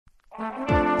You're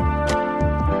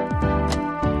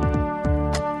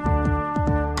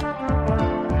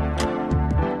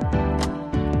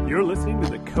listening to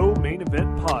the Co-Main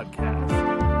Event Podcast.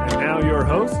 And now your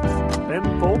hosts, Ben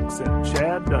Folks and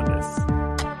Chad Dundas.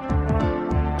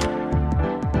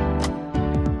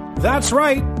 That's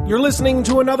right. You're listening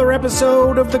to another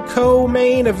episode of the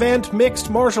Co-Main Event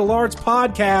Mixed Martial Arts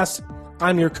Podcast.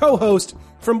 I'm your co-host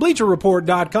from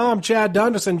BleacherReport.com, Chad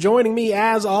Dundas, and joining me,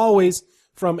 as always,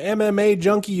 from MMA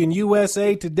Junkie in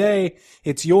USA Today,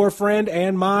 it's your friend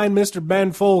and mine, Mr.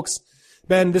 Ben Folks.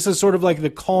 Ben, this is sort of like the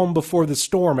calm before the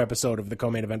storm episode of the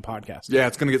Co-Main Event Podcast. Yeah,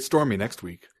 it's going to get stormy next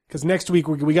week. Because next week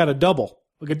we got a double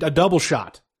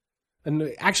shot.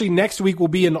 And actually next week will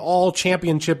be an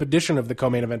all-championship edition of the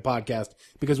Co-Main Event Podcast,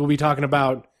 because we'll be talking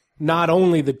about not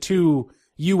only the two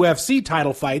UFC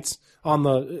title fights on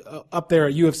the up there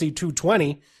at UFC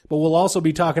 220, but we'll also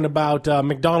be talking about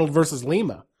McDonald versus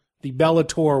Lima, the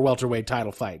Bellator welterweight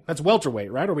title fight. That's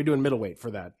welterweight, right? Or are we doing middleweight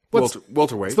for that?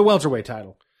 Welterweight. It's the welterweight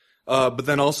title. But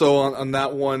then also on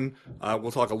that one,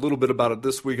 we'll talk a little bit about it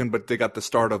this weekend, but they got the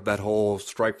start of that whole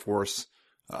Strikeforce,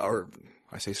 or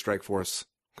I say Strikeforce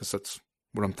because that's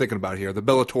what I'm thinking about here, the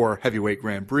Bellator Heavyweight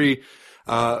Grand Prix.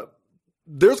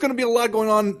 There's going to be a lot going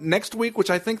on next week, which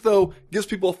I think, though, gives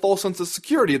people a false sense of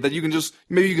security that you can just,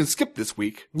 maybe you can skip this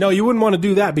week. No, you wouldn't want to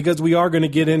do that, because we are going to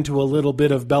get into a little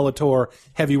bit of Bellator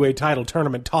Heavyweight title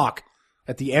tournament talk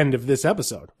at the end of this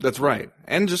episode. That's right.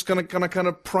 And just going to kind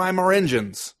of prime our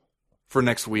engines for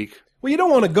next week. Well, you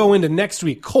don't want to go into next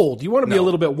week cold. You want to be a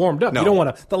little bit warmed up. No. You don't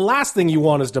want to. The last thing you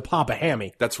want is to pop a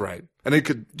hammy. That's right. And it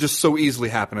could just so easily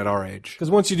happen at our age.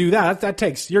 Because once you do that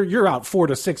takes you're out 4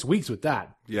 to 6 weeks with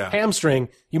that. Yeah. Hamstring,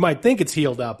 you might think it's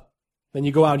healed up, then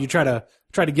you go out and you try to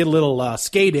get a little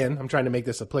skate in. I'm trying to make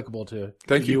this applicable to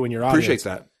you and your audience. Appreciate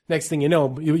that. Next thing you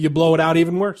know, you blow it out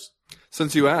even worse.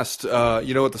 Since you asked,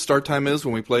 you know what the start time is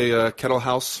when we play Kettle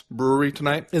House Brewery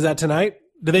tonight? Is that tonight?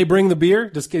 Do they bring the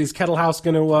beer? Is Kettle House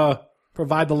going to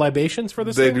provide the libations for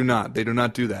this They thing? do not. They do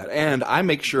not do that. And I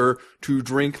make sure to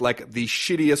drink like the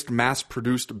shittiest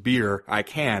mass-produced beer I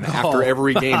can after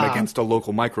every game against a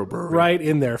local microbrewery. Right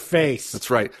in their face. That's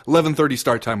right. 11:30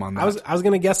 start time on that. I was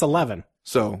going to guess 11.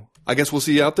 So I guess we'll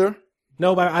see you out there?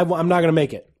 No, but I'm not going to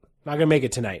make it. Not going to make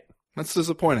it tonight. That's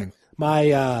disappointing.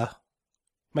 My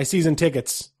season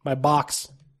tickets, my box.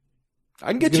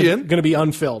 I can get you in. Going to be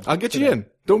unfilled. I'll get you in.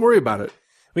 Don't worry about it.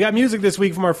 We got music this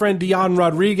week from our friend Dion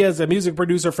Rodriguez, a music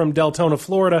producer from Deltona,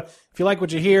 Florida. If you like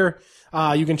what you hear,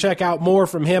 you can check out more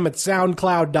from him at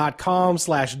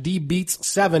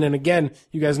soundcloud.com/dbeats7. And again,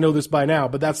 you guys know this by now,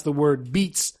 but that's the word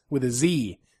beats with a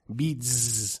Z.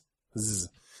 Beats.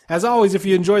 As always, if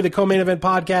you enjoy the Co-Main Event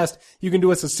Podcast, you can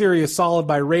do us a serious solid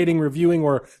by rating, reviewing,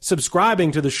 or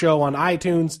subscribing to the show on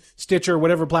iTunes, Stitcher,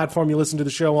 whatever platform you listen to the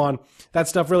show on. That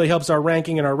stuff really helps our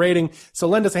ranking and our rating. So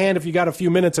lend us a hand if you got a few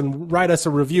minutes and write us a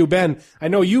review. Ben, I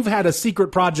know you've had a secret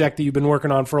project that you've been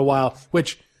working on for a while,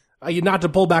 which, not to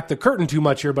pull back the curtain too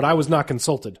much here, but I was not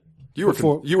consulted. You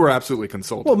were absolutely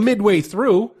consulted. Well, midway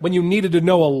through, when you needed to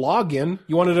know a login,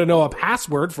 you wanted to know a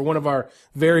password for one of our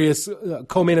various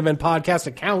Co-Main Event Podcast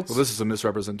accounts. Well, this is a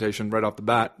misrepresentation right off the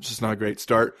bat. It's just not a great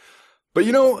start. But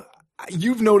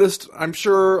you've noticed, I'm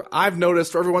sure I've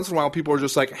noticed, every once in a while people are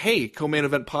just like, hey, Co-Main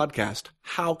Event Podcast,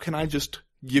 how can I just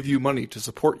give you money to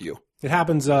support you? It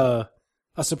happens a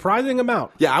surprising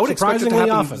amount. Yeah, I would expect it to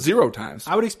happen often. 0 times.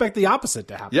 I would expect the opposite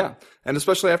to happen. Yeah, and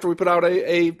especially after we put out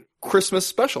a Christmas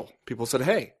special. People said,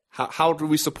 hey, how do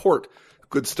we support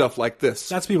good stuff like this?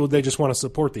 That's people, they just want to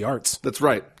support the arts. That's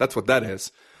right. That's what that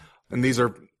is. And these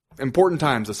are important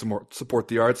times to support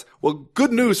the arts. Well,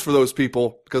 good news for those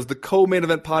people, because the Co-Main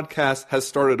Event Podcast has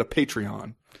started a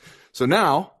Patreon. So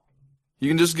now you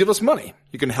can just give us money.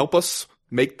 You can help us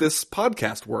make this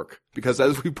podcast work. Because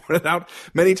as we pointed out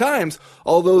many times,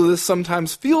 although this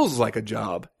sometimes feels like a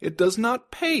job, it does not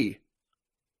pay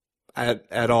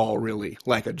at all really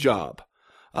like a job.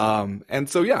 And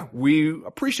so, yeah, we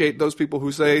appreciate those people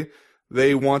who say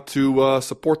they want to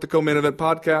support the Co-Main Event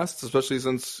Podcast, especially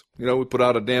since, we put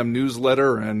out a damn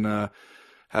newsletter and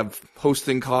have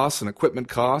hosting costs and equipment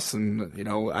costs. And,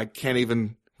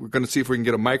 we're going to see if we can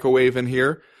get a microwave in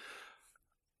here.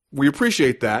 We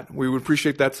appreciate that. We would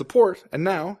appreciate that support. And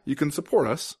now you can support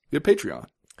us via Patreon.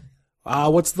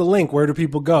 What's the link? Where do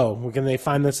people go? Can they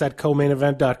find this at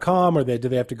comainevent.com, or do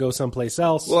they have to go someplace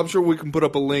else? Well, I'm sure we can put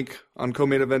up a link on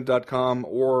comainevent.com,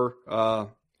 or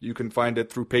you can find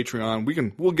it through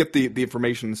Patreon. We'll get the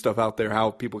information and stuff out there, how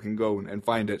people can go and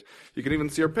find it. You can even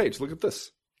see our page. Look at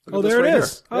this. There it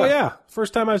is. Here. Oh, yeah.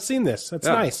 First time I've seen this. That's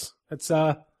nice. It's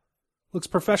looks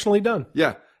professionally done.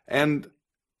 Yeah. And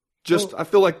I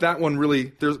feel like that one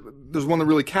really, there's one that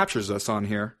really captures us on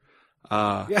here.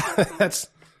 Yeah,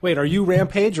 wait, are you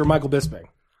Rampage or Michael Bisping?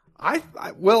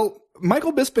 Well,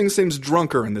 Michael Bisping seems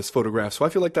drunker in this photograph, so I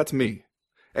feel like that's me.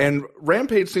 And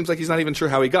Rampage seems like he's not even sure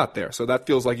how he got there, so that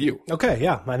feels like you. Okay,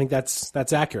 yeah, I think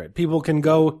that's accurate. People can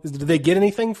go, do they get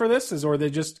anything for this? Or are they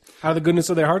just out of the goodness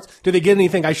of their hearts? Do they get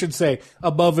anything, I should say,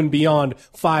 above and beyond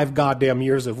 5 goddamn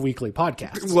years of weekly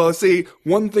podcasts? Well, see,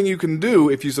 one thing you can do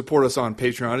if you support us on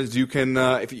Patreon is you can,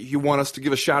 if you want us to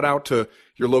give a shout out to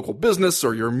your local business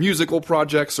or your musical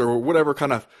projects or whatever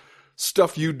kind of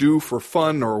stuff you do for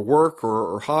fun or work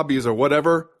or hobbies or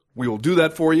whatever, we will do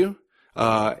that for you.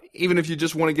 Even if you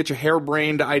just want to get your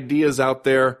harebrained ideas out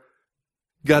there,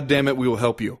 God damn it, we will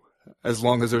help you as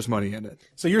long as there's money in it.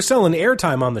 So you're selling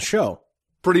airtime on the show.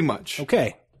 Pretty much.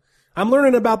 Okay. I'm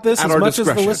learning about this as much as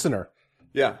the listener.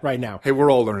 Yeah. Right now. Hey, we're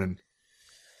all learning.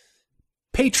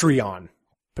 Patreon.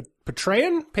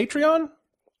 Patreon?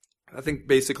 I think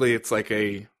basically it's like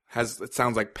it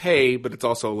sounds like pay, but it's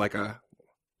also like a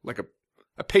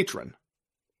patron.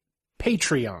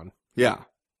 Patreon. Yeah.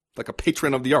 Like a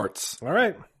patron of the arts. All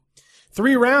right.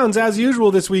 3 rounds as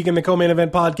usual this week in the Co-Main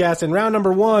Event podcast. And round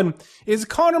number 1 is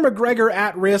Conor McGregor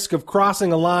at risk of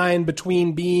crossing a line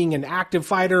between being an active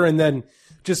fighter and then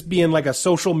just being like a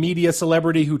social media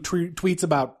celebrity who tweets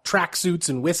about tracksuits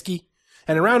and whiskey.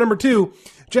 And in round number 2,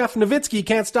 Jeff Nowitzki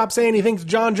can't stop saying he thinks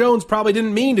John Jones probably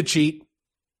didn't mean to cheat.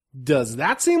 Does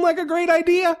that seem like a great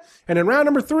idea? And in round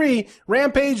number 3,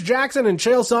 Rampage Jackson and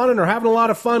Chael Sonnen are having a lot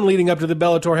of fun leading up to the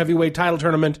Bellator heavyweight title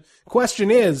tournament.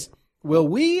 Question is, will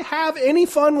we have any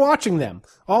fun watching them?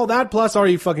 All that plus, are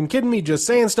you fucking kidding me? Just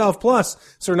saying stuff plus,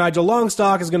 Sir Nigel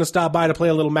Longstock is going to stop by to play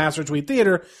a little Master Tweet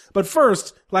Theater. But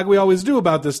first, like we always do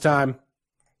about this time,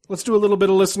 let's do a little bit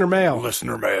of listener mail.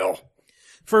 Listener mail.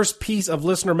 First piece of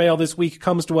listener mail this week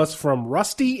comes to us from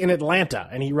Rusty in Atlanta,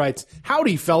 and he writes,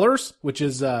 "Howdy, fellers," which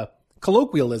is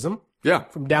colloquialism. Yeah.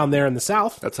 From down there in the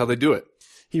South. That's how they do it.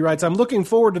 He writes, "I'm looking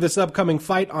forward to this upcoming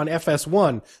fight on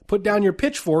FS1. Put down your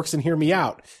pitchforks and hear me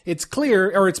out. It's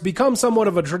become somewhat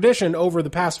of a tradition over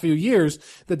the past few years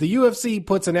that the UFC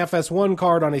puts an FS1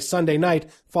 card on a Sunday night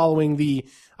following the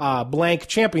blank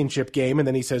championship game," and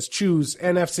then he says, "choose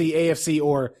NFC, AFC,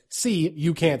 or C,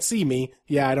 you can't see me."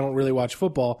 Yeah, I don't really watch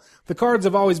football. The cards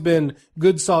have always had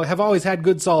good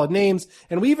solid names,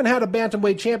 and we even had a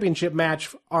bantamweight championship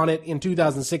match on it in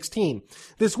 2016.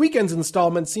 This weekend's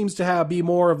installment seems to be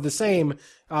more of the same,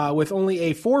 with only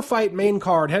a 4-fight main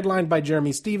card headlined by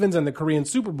Jeremy Stevens and the Korean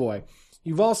Superboy.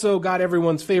 You've also got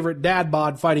everyone's favorite dad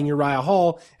bod fighting Uriah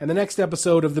Hall and the next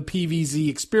episode of the PVZ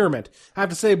experiment. I have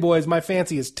to say, boys, my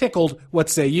fancy is tickled. What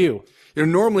say you?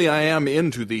 Normally I am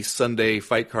into the Sunday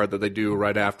fight card that they do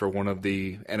right after one of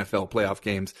the NFL playoff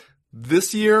games.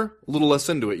 This year, a little less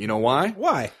into it. You know why?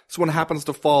 Why? This one happens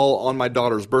to fall on my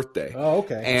daughter's birthday. Oh,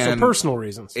 okay. And so personal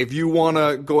reasons. If you want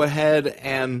to go ahead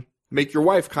and make your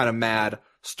wife kind of mad,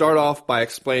 start off by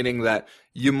explaining that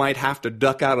you might have to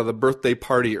duck out of the birthday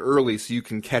party early so you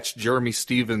can catch Jeremy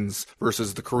Stevens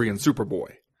versus the Korean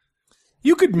Superboy.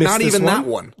 You could miss Not this even one, that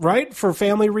one. Right? For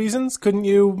family reasons? Couldn't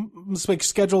you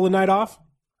schedule the night off?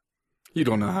 You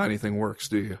don't know how anything works,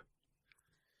 do you?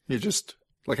 You're just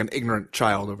like an ignorant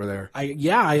child over there.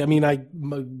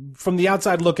 From the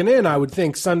outside looking in, I would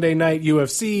think Sunday night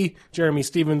UFC, Jeremy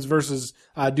Stevens versus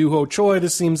Doo-Ho Choi.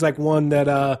 This seems like one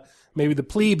that maybe the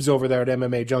plebes over there at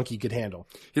MMA Junkie could handle.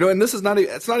 And this is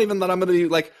it's not even that I'm going to be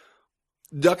like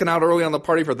ducking out early on the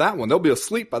party for that one. They'll be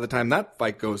asleep by the time that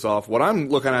fight goes off. What I'm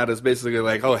looking at is basically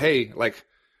like, oh, hey, like,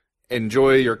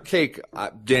 enjoy your cake.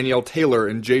 Danielle Taylor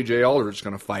and JJ Aldridge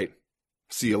going to fight.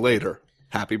 See you later.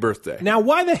 Happy birthday. Now,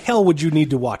 why the hell would you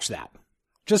need to watch that?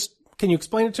 Just, can you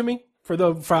explain it to me?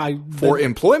 For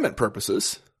employment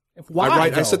purposes. Why?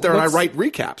 I sit there and I write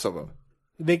recaps of them.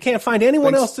 They can't find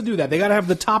anyone else to do that. They got to have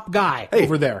the top guy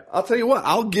over there. I'll tell you what.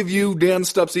 I'll give you Dan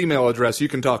Stupp's email address. You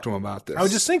can talk to him about this. I would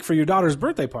just think for your daughter's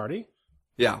birthday party.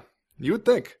 Yeah, you would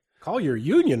think. Call your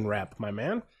union rep, my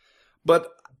man. But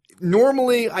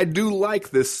normally I do like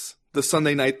the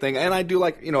Sunday night thing. And I do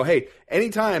like, hey,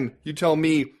 anytime you tell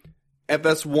me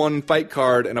FS1 fight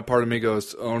card and a part of me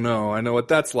goes, oh no, I know what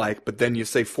that's like. But then you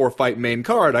say 4-fight main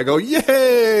card. I go,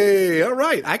 yay! All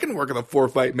right, I can work on a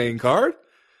 4-fight main card.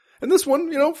 And this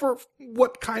one, for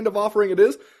what kind of offering it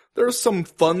is, there's some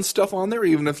fun stuff on there,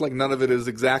 even if like none of it is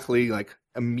exactly like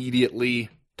immediately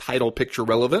title picture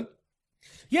relevant.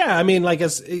 Yeah, I mean, like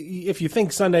if you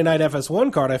think Sunday night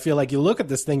FS1 card, I feel like you look at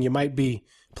this thing, you might be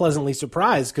pleasantly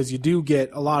surprised because you do get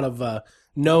a lot of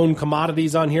known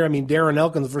commodities on here. I mean, Darren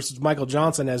Elkins versus Michael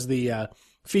Johnson as the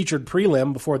featured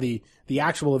prelim before the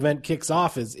actual event kicks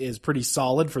off is pretty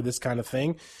solid for this kind of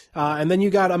thing. And then you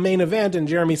got a main event in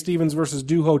Jeremy Stevens versus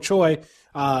Doo Ho Choi,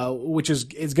 which is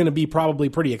going to be probably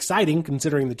pretty exciting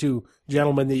considering the two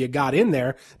gentlemen that you got in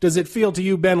there. Does it feel to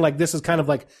you, Ben, like this is kind of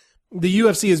like the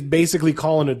UFC is basically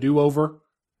calling a do-over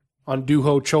on Doo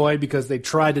Ho Choi because they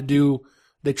tried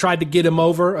to get him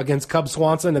over against Cub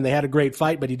Swanson, and they had a great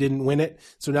fight, but he didn't win it.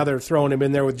 So now they're throwing him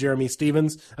in there with Jeremy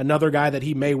Stevens, another guy that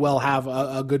he may well have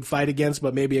a good fight against,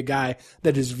 but maybe a guy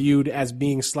that is viewed as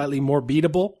being slightly more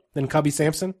beatable than Cubby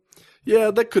Sampson.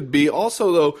 Yeah, that could be.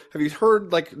 Also, though, have you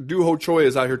heard, like, Doo Ho Choi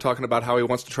is out here talking about how he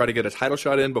wants to try to get a title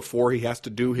shot in before he has to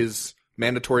do his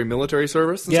mandatory military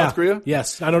service in South Korea?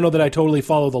 Yes. I don't know that I totally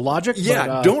follow the logic. Yeah,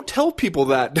 but, don't tell people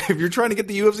that. If you're trying to get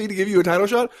the UFC to give you a title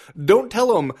shot, don't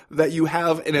tell them that you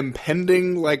have an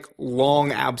impending, like,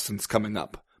 long absence coming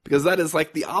up. Because that is,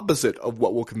 like, the opposite of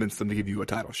what will convince them to give you a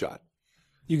title shot.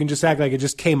 You can just act like it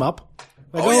just came up.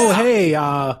 Like, hey,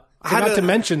 forgot to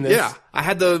mention this. Yeah,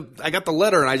 I got the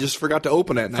letter and I just forgot to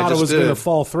open it. And Thought it was going to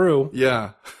fall through.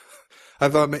 Yeah. I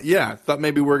thought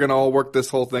maybe we're going to all work this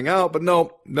whole thing out, but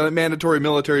no, mandatory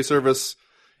military service.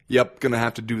 Yep, going to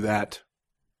have to do that.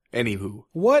 Anywho.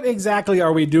 What exactly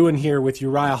are we doing here with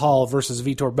Uriah Hall versus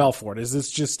Vitor Belfort? Is this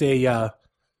just a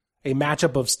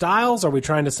matchup of styles? Are we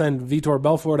trying to send Vitor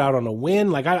Belfort out on a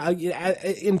win? Like,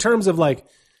 in terms of like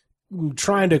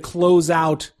trying to close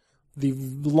out the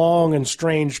long and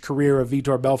strange career of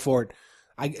Vitor Belfort,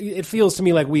 it feels to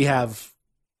me like we have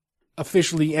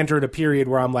officially entered a period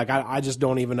where I'm like, I just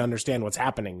don't even understand what's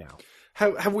happening now.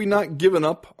 Have we not given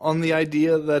up on the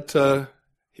idea that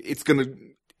it's going to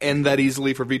end that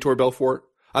easily for Vitor Belfort?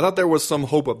 I thought there was some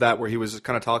hope of that where he was just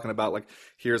kind of talking about, like,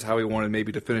 here's how he wanted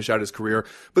maybe to finish out his career.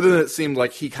 But then it seemed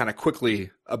like he kind of quickly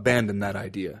abandoned that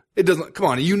idea. It doesn't, come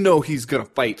on, he's going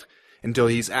to fight until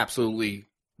he's absolutely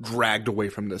dragged away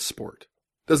from this sport.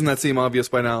 Doesn't that seem obvious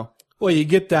by now? Well, you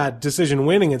get that decision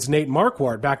win against Nate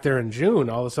Marquardt back there in June.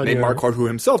 All of a sudden, Nate Marquardt, who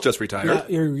himself just retired.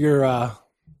 Yeah,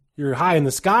 you're high in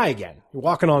the sky again. You're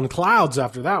walking on clouds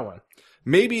after that one.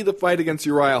 Maybe the fight against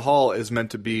Uriah Hall is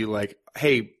meant to be like,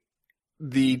 hey,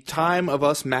 the time of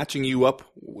us matching you up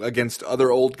against other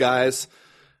old guys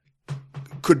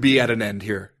could be at an end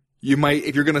here. You might,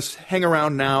 if you're going to hang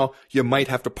around now, you might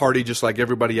have to party just like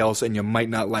everybody else, and you might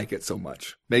not like it so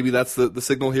much. Maybe that's the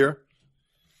signal here.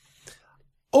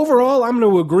 Overall, I'm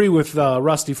going to agree with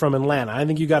Rusty from Atlanta. I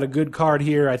think you got a good card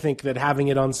here. I think that having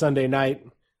it on Sunday night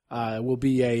will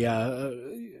be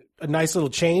a nice little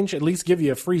change. At least give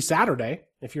you a free Saturday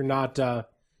if you're not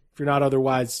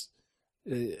otherwise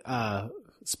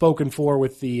spoken for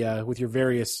with your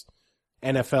various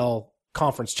NFL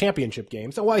conference championship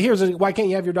games. So why can't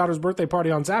you have your daughter's birthday party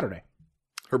on Saturday?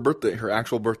 Her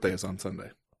actual birthday is on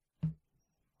Sunday.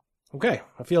 Okay,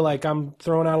 I feel like I'm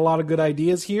throwing out a lot of good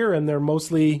ideas here, and they're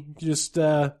mostly just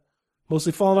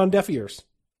falling on deaf ears.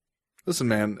 Listen,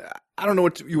 man, I don't know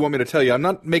what you want me to tell you. I'm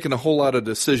not making a whole lot of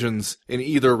decisions in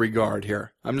either regard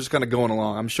here. I'm just kind of going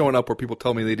along. I'm showing up where people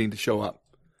tell me they need to show up.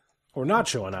 Or not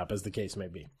showing up, as the case may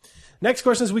be. Next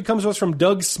question this week comes to us from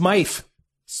Doug Smythe.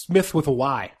 Smith with a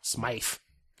Y. Smythe.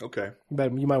 Okay.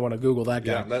 But you might want to Google that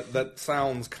guy. Yeah, that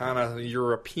sounds kind of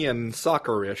European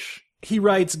soccer-ish. He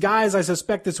writes, guys, I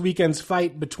suspect this weekend's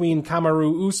fight between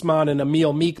Kamaru Usman and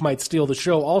Emil Meek might steal the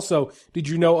show. Also, did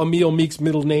you know Emil Meek's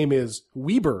middle name is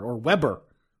Weber or Weber?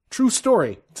 True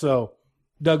story. So,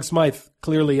 Doug Smythe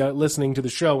clearly listening to the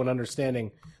show and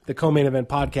understanding the Co-Main Event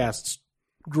podcast's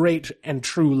great and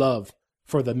true love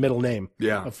for the middle name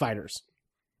of fighters.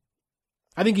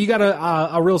 I think you got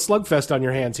a real slugfest on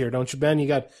your hands here, don't you, Ben? You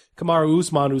got Kamaru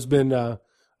Usman, who's been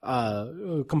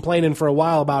complaining for a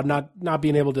while about not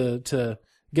being able to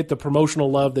get the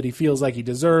promotional love that he feels like he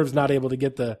deserves, not able to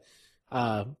get the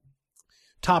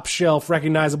top shelf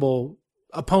recognizable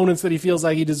opponents that he feels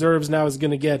like he deserves. Now is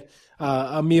going to get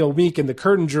Emil Meek and the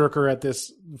curtain jerker at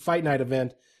this fight night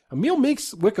event. Emil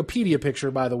Meek's Wikipedia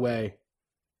picture, by the way.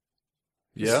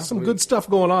 Yeah. Some good stuff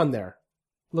going on there.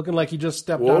 Looking like he just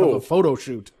stepped out of a photo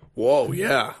shoot. Whoa,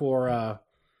 yeah. For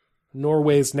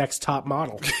Norway's Next Top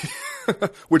Model.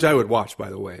 Which I would watch, by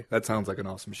the way. That sounds like an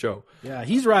awesome show. Yeah,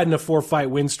 he's riding a 4-fight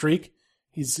win streak.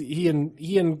 He and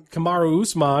Kamaru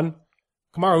Usman.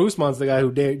 Kamaru Usman's the guy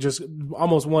who just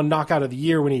almost won knockout of the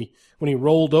year when he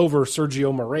rolled over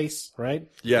Sergio Moraes, right?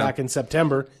 Yeah. Back in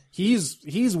September.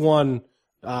 He's won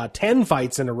 10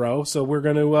 fights in a row, so we're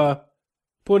going to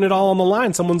putting it all on the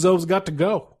line. Someone's always got to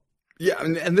go. Yeah,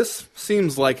 and this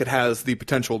seems like it has the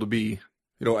potential to be,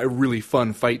 a really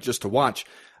fun fight just to watch.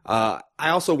 I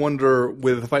also wonder,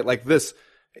 with a fight like this,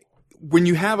 when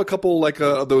you have a couple like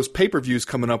of those pay-per-views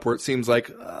coming up where it seems like,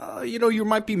 you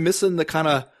might be missing the kind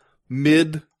of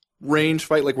mid-range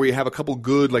fight, like where you have a couple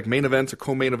good like main events or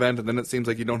co-main event, and then it seems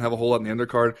like you don't have a whole lot in the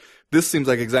undercard. This seems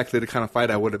like exactly the kind of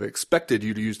fight I would have expected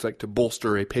you to use like to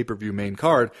bolster a pay-per-view main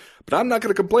card. But I'm not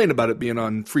going to complain about it being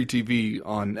on free TV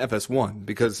on FS1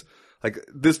 because like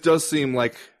this does seem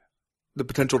like the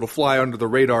potential to fly under the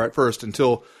radar at first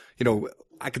until,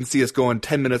 I can see us going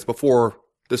 10 minutes before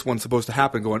this one's supposed to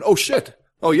happen going, oh shit.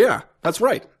 Oh yeah, that's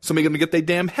right. Somebody going to get their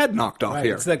damn head knocked off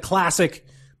here. It's that classic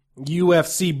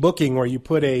UFC booking where you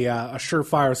put a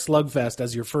surefire slugfest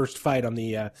as your first fight on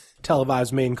the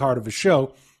televised main card of a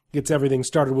show. Gets everything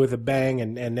started with a bang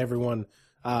and everyone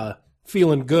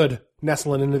feeling good,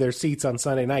 nestling into their seats on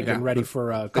Sunday night, getting ready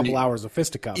for a couple hours of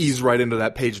fisticuffs. Ease right into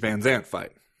that Paige Van Zandt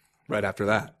fight right after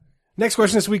that. Next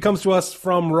question this week comes to us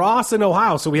from Ross in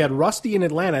Ohio. So we had Rusty in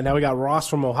Atlanta. Now we got Ross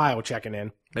from Ohio checking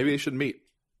in. Maybe they should meet.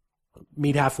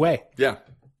 Meet halfway. Yeah.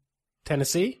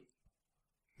 Tennessee?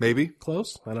 Maybe.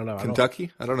 Close? I don't know.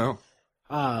 Kentucky? I don't know.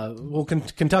 Well,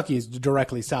 Kentucky is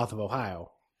directly south of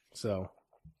Ohio. So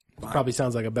probably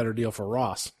sounds like a better deal for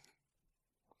Ross.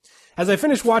 As I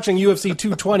finished watching UFC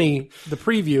 220, the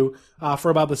preview,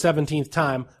 for about the 17th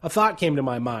time, a thought came to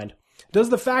my mind. Does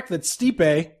the fact that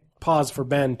Stipe, pause for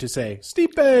Ben to say,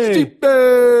 Stipe,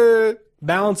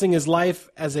 balancing his life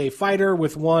as a fighter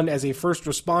with one as a first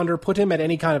responder, put him at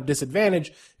any kind of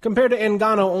disadvantage compared to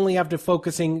Ngannou only have to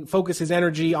focus his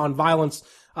energy on violence,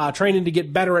 training to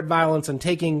get better at violence and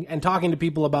talking to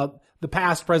people about the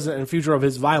past, present, and future of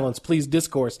his violence. Please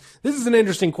discourse. This is an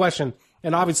interesting question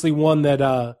and obviously one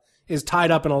that is tied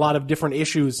up in a lot of different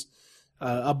issues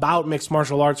about mixed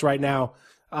martial arts right now.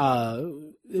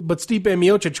 But Stipe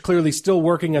Miocic clearly still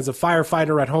working as a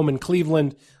firefighter at home in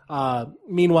Cleveland.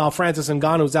 Meanwhile, Francis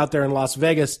Ngannou's out there in Las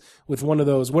Vegas with one of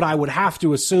those, what I would have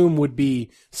to assume would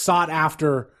be sought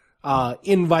after,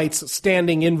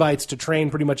 standing invites to train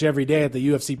pretty much every day at the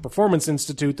UFC Performance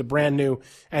Institute, the brand new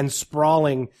and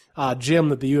sprawling, gym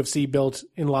that the UFC built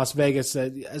in Las Vegas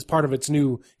as part of its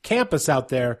new campus out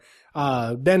there.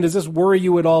 Ben, does this worry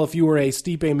you at all if you were a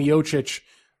Stipe Miocic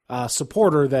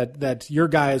supporter that your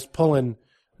guy is pulling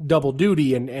double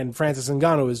duty and Francis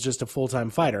Ngannou is just a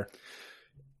full-time fighter?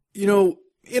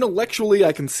 Intellectually,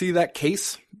 I can see that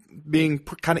case being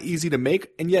kind of easy to make,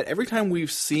 and yet every time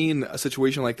we've seen a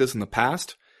situation like this in the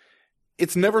past,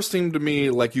 it's never seemed to me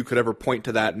like you could ever point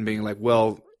to that and being like,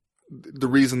 well, the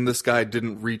reason this guy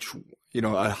didn't reach,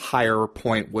 a higher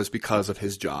point was because of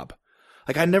his job.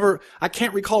 Like I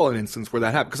can't recall an instance where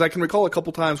that happened, because I can recall a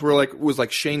couple times where it was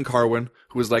like Shane Carwin,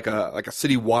 who was like a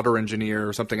city water engineer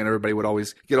or something, and everybody would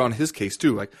always get on his case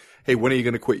too. Like, hey, when are you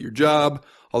going to quit your job?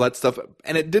 All that stuff.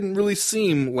 And it didn't really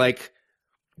seem like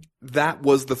that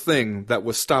was the thing that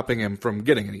was stopping him from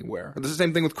getting anywhere. It's the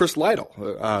same thing with Chris Lytle,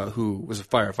 who was a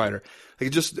firefighter.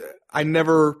 I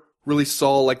never really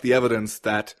saw the evidence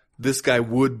that this guy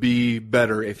would be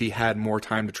better if he had more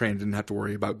time to train, didn't have to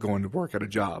worry about going to work at a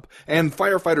job. And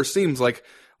firefighter seems like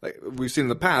we've seen in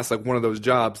the past, one of those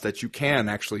jobs that you can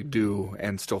actually do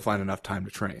and still find enough time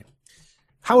to train.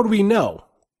 How would we know,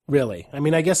 really? I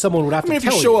mean, I guess someone would have to tell you.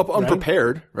 If you show up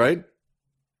unprepared, right?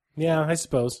 Yeah, I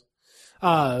suppose.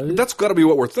 That's got to be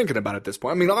what we're thinking about at this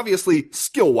point. I mean, obviously,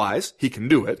 skill-wise, he can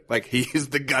do it. He's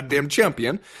the goddamn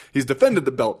champion. He's defended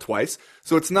the belt twice.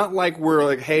 So it's not like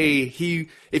we're hey,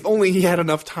 if only he had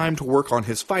enough time to work on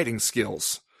his fighting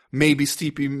skills, maybe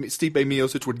Stipe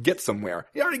Miocic would get somewhere.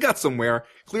 He already got somewhere.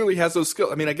 Clearly has those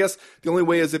skills. I mean, I guess the only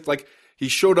way is if, he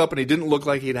showed up and he didn't look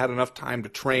like he'd had enough time to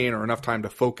train or enough time to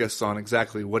focus on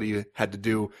exactly what he had to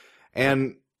do.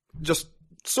 And just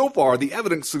so far, the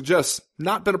evidence suggests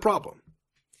not been a problem.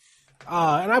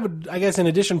 And I would, I guess, in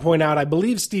addition, point out, I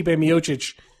believe Stipe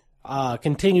Miocic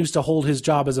continues to hold his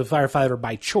job as a firefighter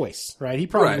by choice, right? He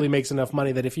probably makes enough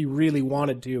money that if he really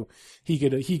wanted to, he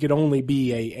could only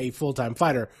be a full-time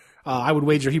fighter. I would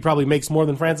wager he probably makes more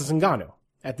than Francis Ngannou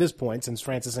at this point, since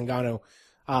Francis Ngannou,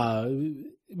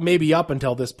 maybe up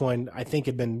until this point, I think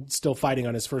had been still fighting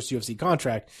on his first UFC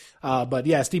contract. But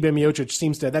yeah, Stipe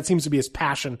Miocic that seems to be his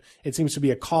passion. It seems to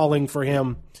be a calling for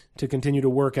him to continue to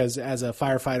work as a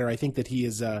firefighter. I think that he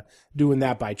is doing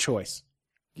that by choice.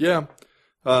 Yeah.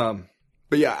 But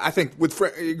yeah, I think with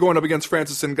going up against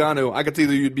Francis Ngannou, I could see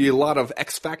that you'd be a lot of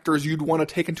X factors you'd want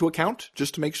to take into account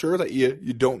just to make sure that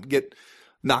you don't get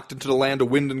knocked into the land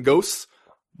of wind and ghosts.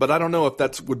 But I don't know if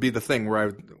that would be the thing where I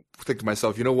would think to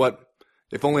myself, you know what?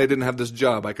 If only I didn't have this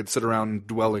job, I could sit around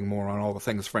dwelling more on all the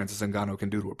things Francis Ngannou can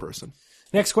do to a person.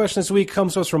 Next question this week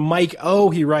comes to us from Mike O.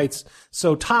 He writes,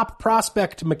 so top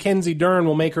prospect Mackenzie Dern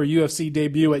will make her UFC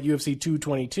debut at UFC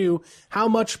 222. How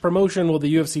much promotion will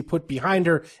the UFC put behind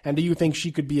her? And do you think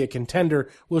she could be a contender?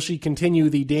 Will she continue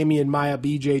the Damian Maia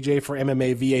BJJ for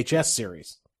MMA VHS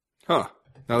series? Huh.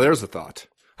 Now there's a thought.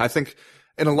 I think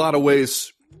in a lot of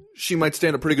ways, she might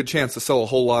stand a pretty good chance to sell a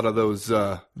whole lot of those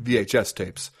VHS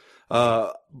tapes.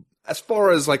 As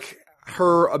far as like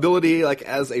her ability, like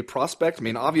as a prospect, I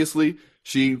mean, obviously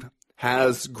she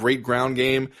has great ground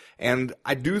game, and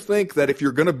I do think that if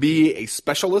you're going to be a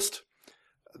specialist,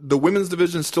 the women's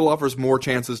division still offers more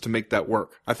chances to make that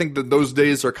work. I think that those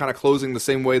days are kind of closing the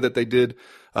same way that they did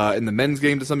in the men's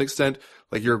game to some extent.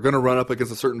 Like you're going to run up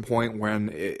against a certain point when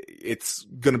it's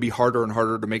going to be harder and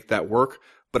harder to make that work.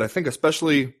 But I think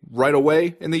especially right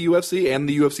away in the UFC and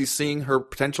the UFC seeing her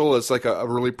potential as like a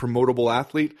really promotable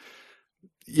athlete,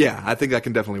 yeah, I think that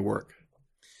can definitely work.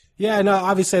 Yeah, and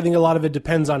obviously I think a lot of it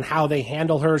depends on how they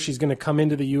handle her. She's going to come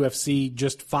into the UFC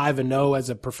just 5-0 as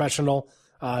a professional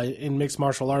in mixed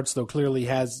martial arts, though clearly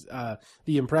has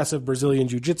the impressive Brazilian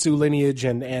Jiu-Jitsu lineage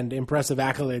and impressive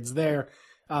accolades there.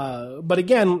 But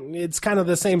again, it's kind of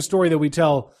the same story that we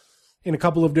tell in a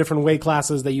couple of different weight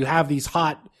classes, that you have these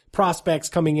hot prospects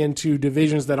coming into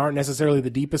divisions that aren't necessarily the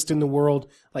deepest in the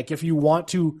world. Like if you want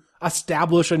to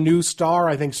establish a new star,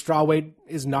 I think strawweight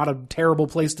is not a terrible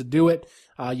place to do it.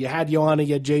 You had Joanna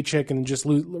Jędrzejczyk and just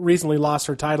recently lost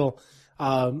her title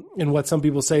in what some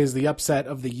people say is the upset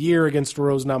of the year against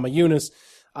Rose Namajunas.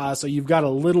 So you've got a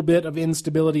little bit of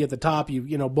instability at the top.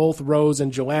 You know, both Rose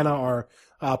and Joanna are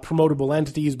promotable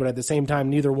entities, but at the same time,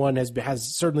 neither one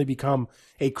has certainly become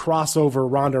a crossover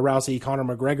Ronda Rousey, Conor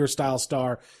McGregor style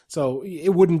star. So it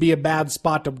wouldn't be a bad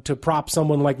spot to prop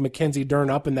someone like Mackenzie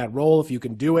Dern up in that role if you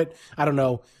can do it. I don't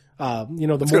know.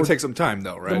 It's going to take some time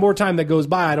though, right? The more time that goes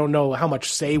by, I don't know how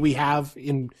much say we have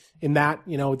in that.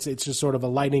 You know, it's just sort of a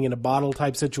lightning in a bottle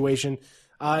type situation.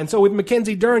 And so with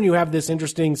Mackenzie Dern, you have this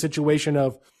interesting situation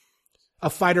of a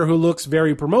fighter who looks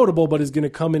very promotable, but is going to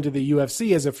come into the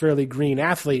UFC as a fairly green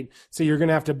athlete. So you're going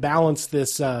to have to balance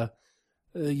this,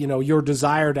 your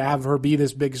desire to have her be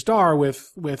this big star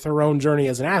with her own journey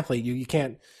as an athlete. You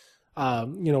can't,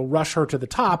 rush her to the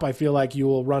top. I feel like you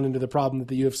will run into the problem that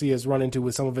the UFC has run into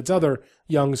with some of its other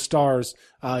young stars,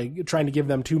 trying to give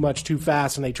them too much too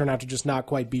fast, and they turn out to just not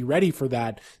quite be ready for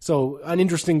that. So an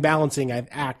interesting balancing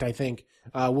act, I think,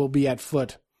 will be at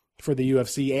foot for the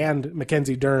UFC and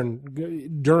Mackenzie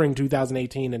Dern during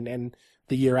 2018 and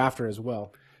the year after as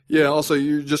well. Yeah, also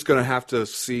you're just going to have to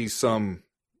see some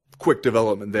quick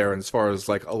development there as far as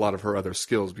like a lot of her other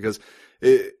skills, because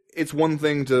it's one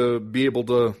thing to be able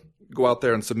to go out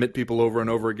there and submit people over and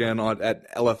over again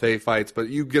at LFA fights, but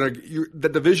the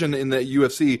division in the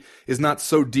UFC is not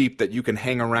so deep that you can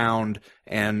hang around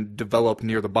and develop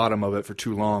near the bottom of it for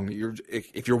too long.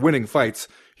 If you're winning fights,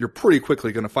 you're pretty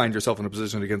quickly going to find yourself in a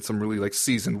position against some really like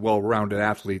seasoned, well-rounded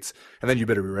athletes, and then you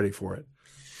better be ready for it.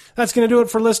 That's going to do it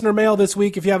for listener mail this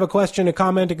week. If you have a question, a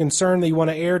comment, a concern that you want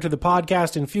to air to the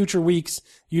podcast in future weeks,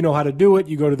 you know how to do it.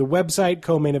 You go to the website,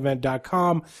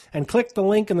 comainevent.com, and click the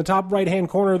link in the top right-hand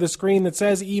corner of the screen that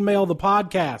says email the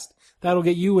podcast. That'll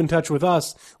get you in touch with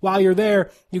us. While you're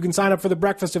there, you can sign up for the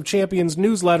Breakfast of Champions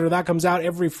newsletter. That comes out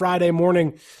every Friday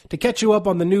morning to catch you up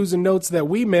on the news and notes that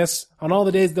we miss on all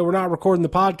the days that we're not recording the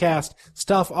podcast.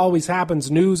 Stuff always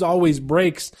happens. News always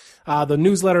breaks. The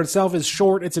newsletter itself is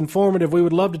short. It's informative. We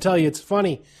would love to tell you it's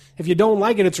funny. If you don't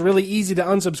like it, it's really easy to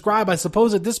unsubscribe. I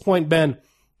suppose at this point, Ben,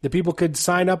 the people could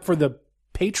sign up for the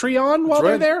Patreon while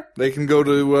they're there? They can go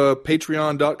to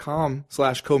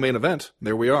patreon.com/co-main-event.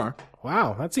 There we are.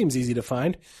 Wow, that seems easy to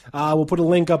find. We'll put a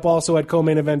link up also at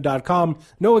comainevent.com.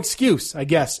 No excuse, I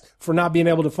guess, for not being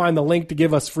able to find the link to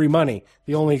give us free money.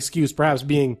 The only excuse perhaps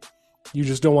being you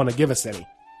just don't want to give us any.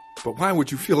 But why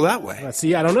would you feel that way?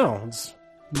 See, I don't know.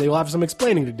 They will have some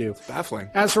explaining to do. It's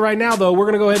baffling. As for right now, though, we're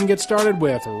going to go ahead and get started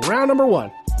with round number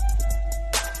 1.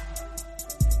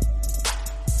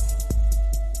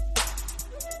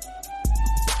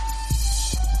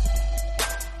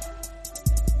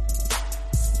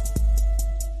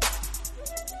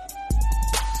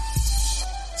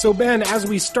 So, Ben, as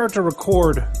we start to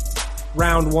record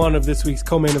round 1 of this week's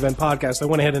Co-Main Event podcast, I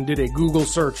went ahead and did a Google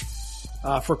search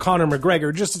for Conor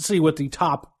McGregor just to see what the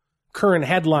top current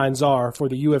headlines are for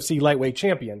the UFC lightweight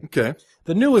champion. Okay.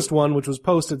 The newest one, which was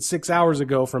posted 6 hours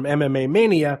ago from MMA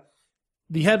Mania,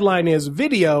 the headline is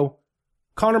Video,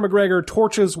 Conor McGregor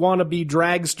torches wannabe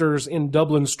dragsters in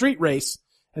Dublin street race.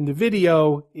 And the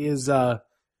video is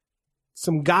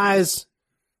some guys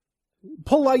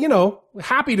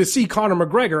happy to see Conor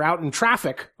McGregor out in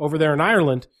traffic over there in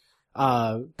Ireland,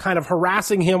 kind of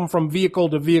harassing him from vehicle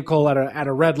to vehicle at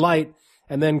a red light.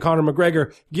 And then Conor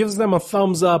McGregor gives them a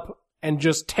thumbs up and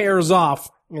just tears off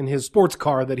in his sports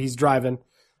car that he's driving.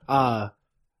 In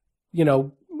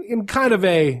kind of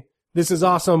a, this is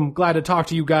awesome, glad to talk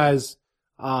to you guys.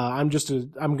 I'm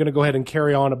going to go ahead and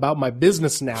carry on about my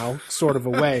business now, sort of a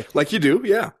way. Like you do,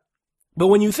 yeah. But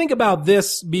when you think about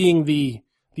this being the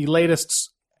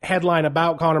latest headline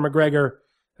about Conor McGregor,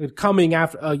 coming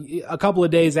after a couple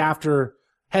of days after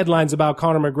headlines about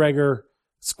Conor McGregor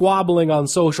squabbling on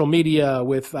social media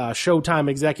with Showtime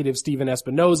executive Steven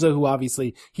Espinoza, who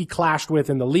obviously he clashed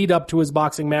with in the lead up to his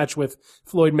boxing match with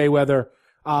Floyd Mayweather,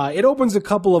 it opens a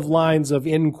couple of lines of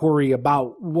inquiry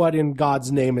about what in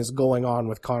God's name is going on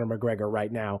with Conor McGregor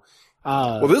right now.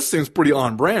 Well, this seems pretty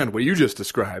on brand, what you just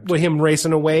described. With him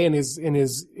racing away in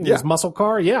his muscle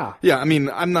car, yeah. Yeah, I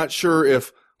mean, I'm not sure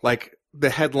if, like,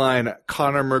 the headline,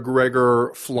 Conor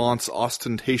McGregor flaunts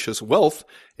ostentatious wealth,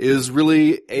 is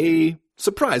really a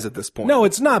surprise at this point. No,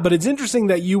 it's not, but it's interesting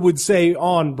that you would say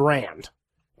on brand,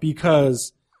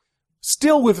 because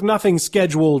still with nothing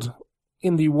scheduled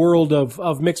in the world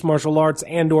of mixed martial arts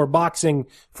and or boxing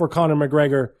for Conor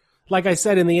McGregor, like I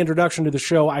said in the introduction to the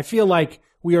show, I feel like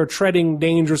we are treading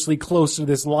dangerously close to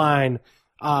this line,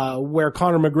 where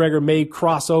Conor McGregor may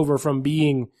cross over from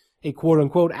being a quote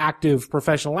unquote active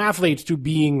professional athlete to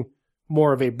being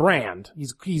more of a brand.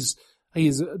 He's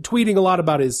tweeting a lot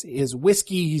about his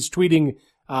whiskey. He's tweeting,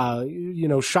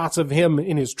 shots of him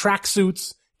in his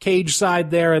tracksuits, cage side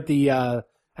there at the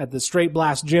Straight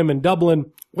Blast Gym in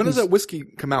Dublin. When does that whiskey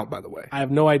come out, by the way? I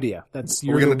have no idea. Are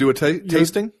we going to do a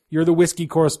tasting? You're the whiskey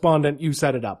correspondent. You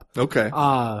set it up. Okay.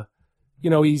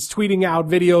 He's tweeting out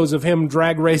videos of him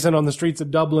drag racing on the streets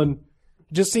of Dublin.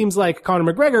 It just seems like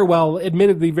Conor McGregor, while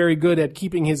admittedly very good at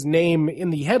keeping his name in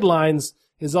the headlines,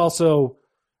 is also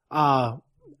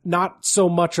not so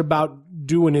much about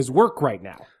doing his work right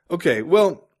now. Okay,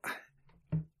 well,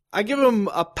 I give him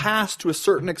a pass to a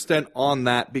certain extent on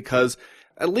that, because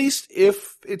at least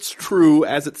if it's true,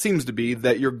 as it seems to be,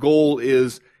 that your goal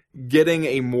is getting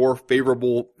a more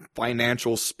favorable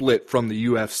financial split from the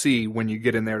UFC when you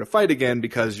get in there to fight again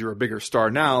because you're a bigger star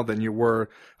now than you were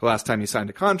the last time you signed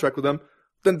a contract with them,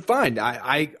 then fine.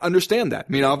 I understand that.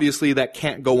 I mean, obviously that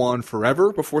can't go on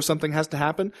forever before something has to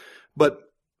happen. But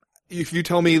if you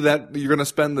tell me that you're going to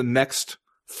spend the next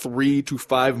 3 to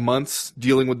 5 months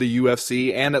dealing with the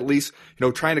UFC and at least,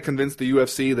 trying to convince the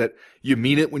UFC that you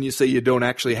mean it when you say you don't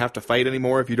actually have to fight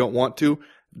anymore if you don't want to,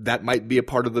 that might be a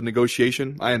part of the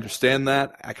negotiation. I understand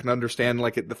that. I can understand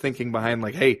the thinking behind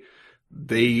hey,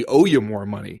 they owe you more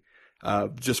money,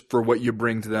 just for what you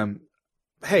bring to them.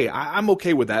 Hey, I'm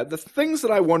okay with that. The things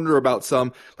that I wonder about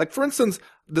some, for instance,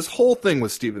 this whole thing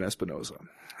with Steven Espinoza.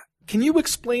 Can you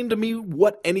explain to me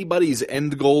what anybody's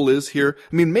end goal is here?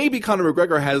 I mean, maybe Conor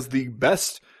McGregor has the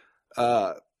best,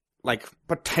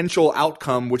 potential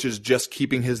outcome, which is just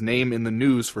keeping his name in the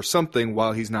news for something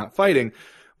while he's not fighting.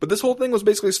 But this whole thing was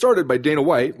basically started by Dana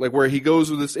White, where he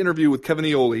goes with this interview with Kevin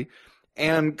Iole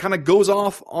and kind of goes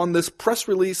off on this press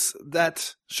release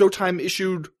that Showtime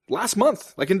issued last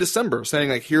month, in December,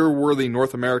 saying here were the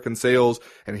North American sales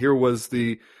and here was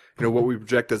the, what we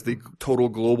project as the total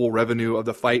global revenue of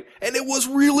the fight. And it was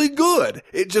really good.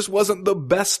 It just wasn't the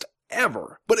best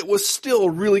ever, but it was still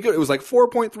really good. It was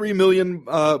 4.3 million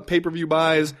pay-per-view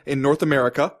buys in North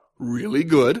America. Really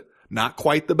good. Not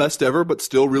quite the best ever, but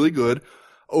still really good.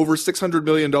 Over $600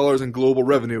 million in global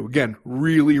revenue. Again,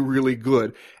 really, really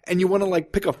good. And you want to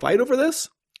pick a fight over this?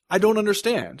 I don't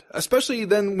understand. Especially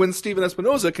then when Steven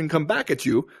Espinoza can come back at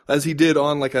you, as he did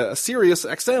on a Sirius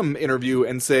XM interview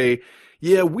and say,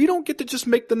 yeah, we don't get to just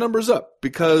make the numbers up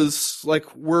because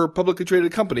we're a publicly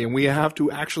traded company and we have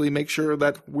to actually make sure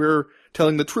that we're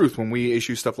telling the truth when we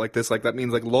issue stuff like this. That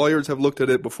means lawyers have looked at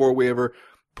it before we ever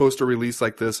post a release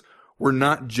like this. We're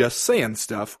not just saying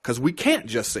stuff because we can't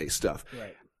just say stuff.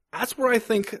 Right. That's where I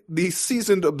think the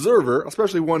seasoned observer,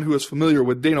 especially one who is familiar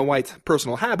with Dana White's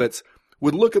personal habits,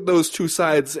 would look at those two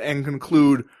sides and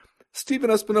conclude Steven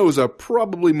Espinoza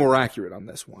probably more accurate on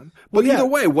this one. But either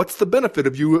way, what's the benefit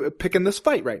of you picking this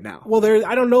fight right now? Well,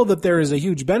 I don't know that there is a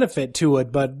huge benefit to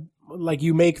it, but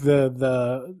you make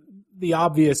the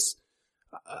obvious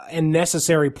and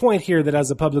necessary point here that as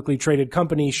a publicly traded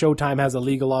company, Showtime has a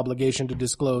legal obligation to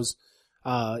disclose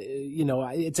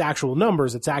its actual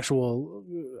numbers, its actual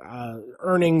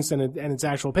earnings, and its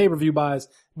actual pay-per-view buys.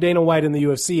 Dana White and the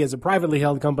UFC as a privately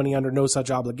held company under no such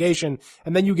obligation.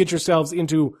 And then you get yourselves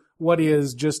into what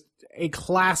is just a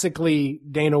classically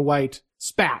Dana White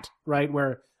spat, right?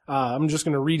 Where I'm just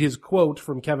going to read his quote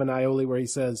from Kevin Iole where he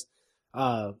says,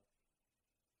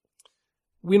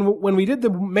 when we did the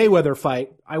Mayweather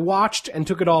fight, I watched and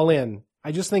took it all in.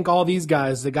 I just think all these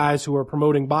guys, the guys who are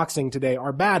promoting boxing today,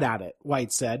 are bad at it,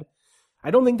 White said.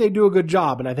 I don't think they do a good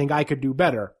job, and I think I could do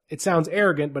better. It sounds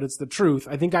arrogant, but it's the truth.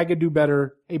 I think I could do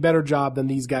a better job than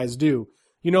these guys do.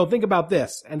 You know, think about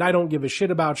this, and I don't give a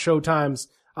shit about Showtime's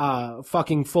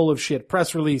fucking full of shit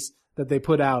press release that they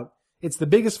put out. It's the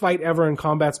biggest fight ever in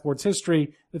combat sports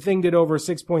history. The thing did over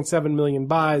 6.7 million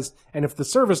buys, and if the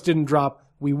service didn't drop,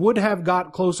 we would have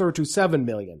got closer to 7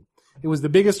 million. It was the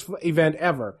biggest event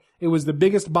ever. It was the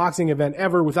biggest boxing event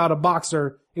ever without a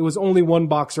boxer. It was only one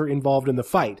boxer involved in the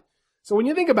fight. So when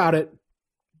you think about it,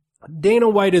 Dana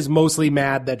White is mostly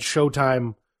mad that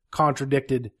Showtime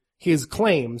contradicted his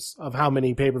claims of how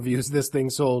many pay-per-views this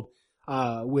thing sold,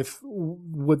 with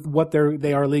what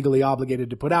they are legally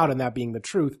obligated to put out, and that being the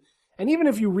truth. And even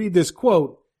if you read this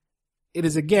quote, it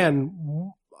is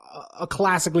again a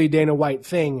classically Dana White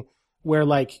thing where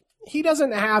like he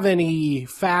doesn't have any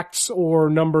facts or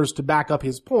numbers to back up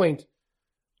his point.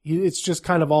 It's just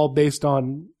kind of all based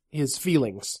on his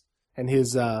feelings and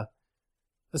his,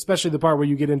 especially the part where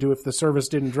you get into if the service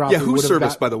didn't drop. Yeah, whose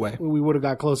service, by the way? We would have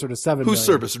got closer to 7 million. Whose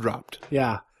service dropped?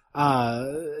 Yeah.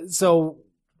 So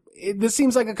this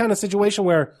seems like a kind of situation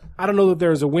where I don't know that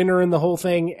there's a winner in the whole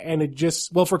thing, and it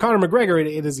just, well, for Conor McGregor,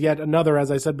 it is yet another, as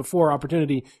I said before,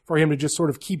 opportunity for him to just sort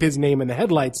of keep his name in the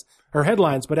headlines.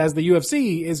 But as the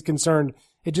UFC is concerned,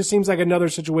 it just seems like another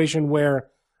situation where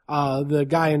the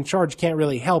guy in charge can't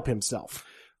really help himself.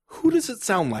 Who does it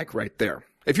sound like right there?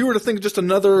 If you were to think just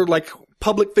another like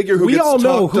public figure who we gets all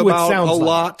know talked who it about sounds a like.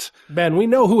 lot. Ben, we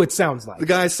know who it sounds like. The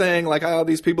guy saying like, oh,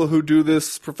 these people who do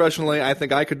this professionally, I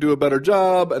think I could do a better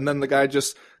job. And then the guy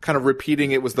just kind of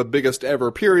repeating it was the biggest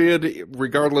ever period,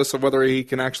 regardless of whether he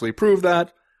can actually prove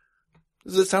that.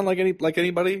 Does it sound like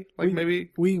anybody?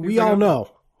 We all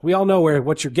know. We all know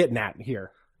what you're getting at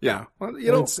here. Yeah. Well,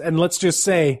 you know, and let's just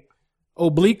say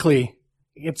obliquely,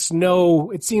 it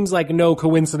seems like no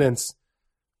coincidence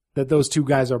that those two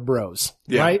guys are bros,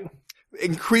 right?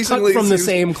 Increasingly cut from the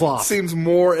same cloth. Seems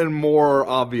more and more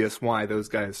obvious why those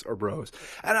guys are bros.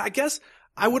 And I guess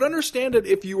I would understand it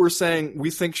if you were saying we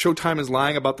think Showtime is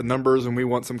lying about the numbers and we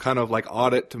want some kind of like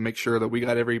audit to make sure that we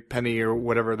got every penny or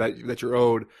whatever that you're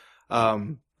owed.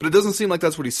 But it doesn't seem like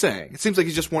that's what he's saying. It seems like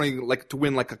he's just wanting like to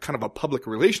win like a kind of a public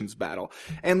relations battle.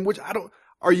 And which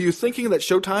are you thinking that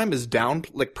Showtime is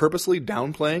purposely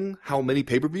downplaying how many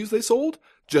pay-per-views they sold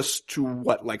just to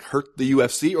hurt the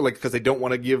UFC, or because they don't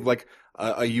want to give a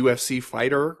UFC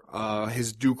fighter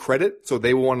his due credit, so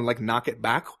they want to knock it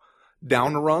back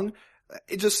down a rung?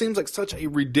 It just seems like such a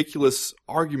ridiculous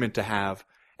argument to have,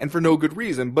 and for no good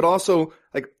reason. But also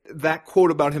that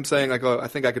quote about him saying I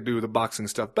think I could do the boxing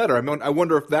stuff better. I mean, I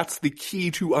wonder if that's the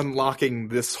key to unlocking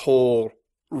this whole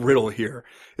riddle here,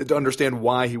 to understand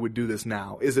why he would do this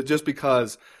now. Is it just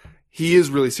because he is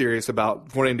really serious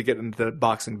about wanting to get into the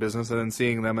boxing business and then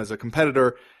seeing them as a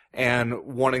competitor and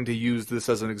wanting to use this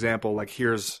as an example,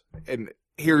 here's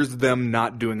them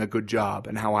not doing a good job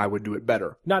and how I would do it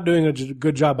better. Not doing a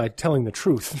good job by telling the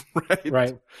truth.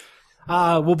 Right.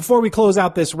 Well, before we close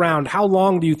out this round, how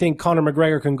long do you think Conor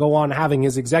McGregor can go on having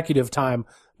his executive time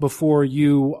before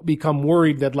you become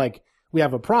worried that we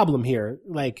have a problem here?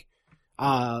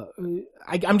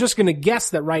 I'm just going to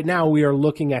guess that right now we are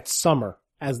looking at summer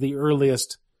as the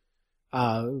earliest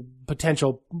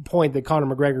potential point that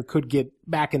Conor McGregor could get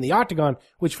back in the octagon,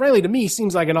 which frankly to me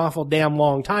seems like an awful damn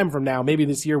long time from now. Maybe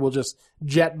this year we'll just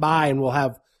jet by and we'll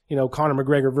have, Conor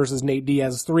McGregor versus Nate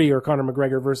Diaz 3 or Conor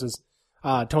McGregor versus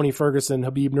Tony Ferguson,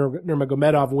 Khabib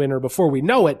Nurmagomedov winner before we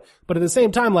know it. But at the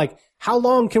same time, how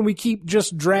long can we keep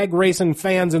just drag racing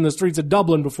fans in the streets of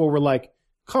Dublin before we're like,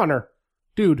 Conor,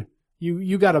 dude,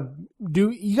 you gotta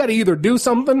either do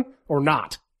something or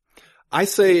not. I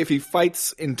say if he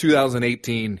fights in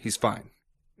 2018, he's fine.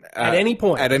 At any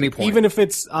point. Even if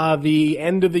it's the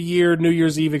end of the year, New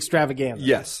Year's Eve extravaganza.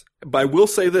 Yes. But I will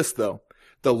say this, though.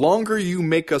 The longer you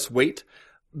make us wait,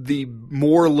 the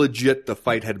more legit the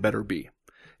fight had better be.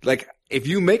 If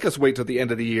you make us wait till the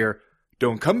end of the year,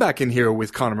 don't come back in here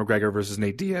with Conor McGregor versus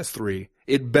Nate Diaz 3.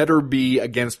 It better be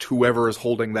against whoever is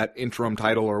holding that interim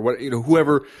title or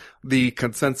whoever the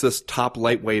consensus top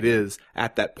lightweight is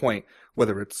at that point.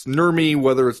 Whether it's Nurmi,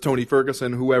 whether it's Tony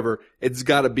Ferguson, whoever, it's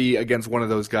got to be against one of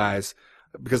those guys.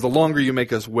 Because the longer you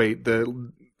make us wait,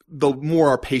 the more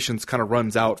our patience kind of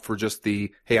runs out for just hey,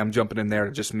 I'm jumping in there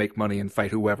to just make money and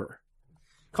fight whoever.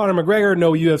 Conor McGregor,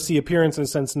 no UFC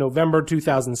appearances since November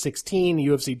 2016,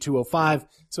 UFC 205.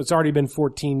 So it's already been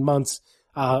 14 months,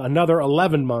 another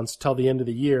 11 months till the end of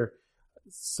the year.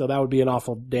 So that would be an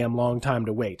awful damn long time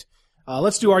to wait.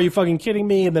 Let's do Are You Fucking Kidding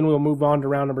Me? And then we'll move on to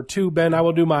round number 2. Ben, I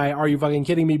will do my Are You Fucking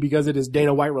Kidding Me because it is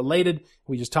Dana White related.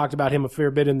 We just talked about him a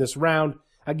fair bit in this round.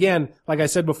 Again, like I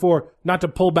said before, not to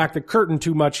pull back the curtain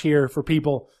too much here for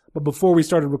people, but before we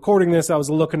started recording this, I was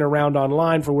looking around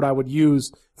online for what I would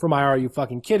use for my Are You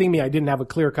Fucking Kidding Me? I didn't have a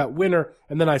clear-cut winner,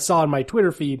 and then I saw in my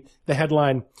Twitter feed the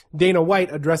headline, Dana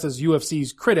White addresses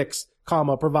UFC's critics,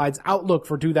 provides outlook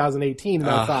for 2018, and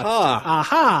I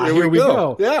thought, here we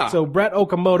go. Yeah. So Brett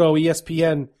Okamoto,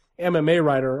 ESPN MMA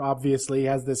writer, obviously,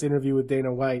 has this interview with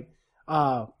Dana White.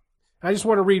 I just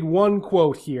want to read one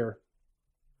quote here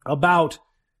about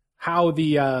how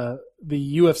the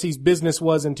UFC's business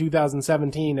was in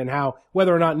 2017 and how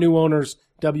whether or not new owners,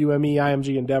 WME,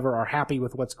 IMG, Endeavor, are happy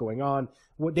with what's going on.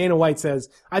 What Dana White says,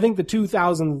 I think the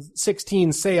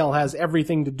 2016 sale has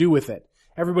everything to do with it.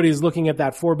 Everybody's looking at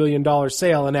that $4 billion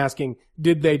sale and asking,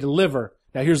 did they deliver?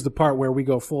 Now here's the part where we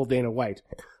go full Dana White.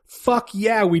 Fuck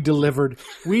yeah, we delivered.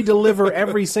 We deliver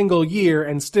every single year,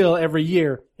 and still every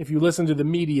year, if you listen to the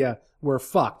media, we're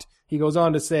fucked. He goes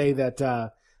on to say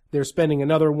that they're spending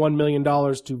another $1 million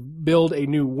to build a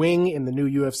new wing in the new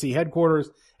UFC headquarters,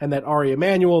 and that Ari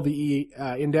Emanuel, the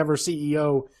Endeavor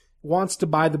CEO, wants to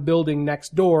buy the building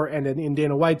next door, and in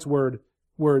Dana White's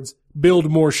words,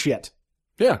 build more shit.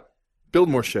 Yeah. Build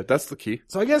more shit. That's the key.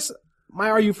 So I guess my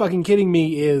Are You Fucking Kidding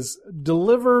Me is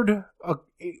delivered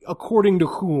according to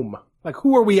whom? Like,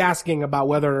 who are we asking about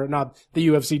whether or not the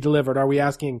UFC delivered? Are we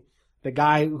asking the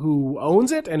guy who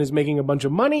owns it and is making a bunch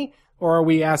of money? Or are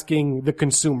we asking the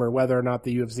consumer whether or not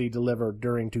the UFC delivered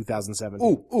during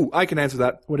 2017? Ooh, I can answer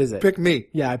that. What is it? Pick me.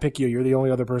 Yeah, I pick you. You're the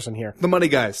only other person here. The money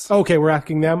guys. Okay, we're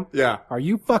asking them? Yeah. Are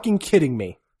you fucking kidding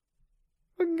me?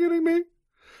 Fucking kidding me?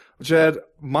 Chad,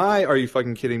 my Are You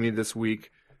Fucking Kidding Me this week?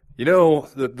 You know,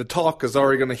 the talk is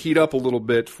already going to heat up a little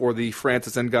bit for the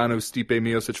Francis Ngannou-Stipe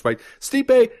Miocic fight.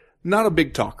 Stipe, not a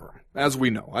big talker, as we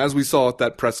know, as we saw at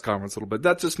that press conference a little bit.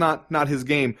 That's just not his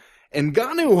game.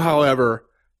 Ngannou, however,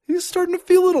 he's starting to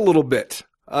feel it a little bit.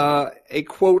 A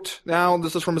quote now,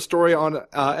 this is from a story on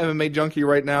MMA Junkie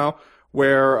right now,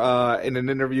 where in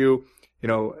an interview,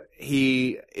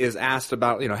 he is asked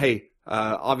about, hey,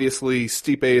 obviously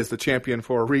Stipe is the champion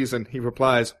for a reason. He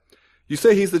replies, you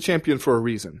say he's the champion for a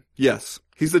reason. Yes,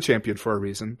 he's the champion for a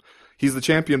reason. He's the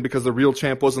champion because the real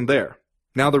champ wasn't there.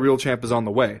 Now the real champ is on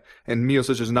the way, and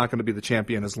Miocic is not going to be the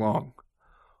champion as long.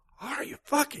 Are you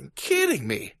fucking kidding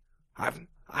me? I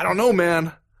don't know,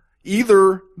 man.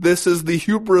 Either this is the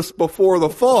hubris before the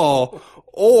fall,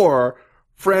 or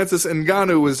Francis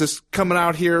Ngannou is just coming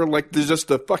out here like there's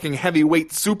just a fucking heavyweight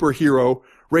superhero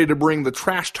ready to bring the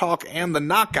trash talk and the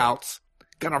knockouts.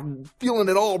 Kind of feeling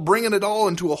it all, bringing it all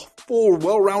into a full,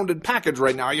 well-rounded package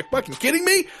right now. Are you fucking kidding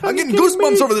me? I'm getting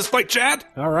goosebumps over this fight, Chad.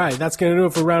 All right, that's going to do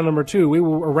it for round number 2.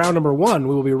 Round number 1.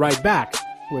 We will be right back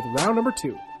with round number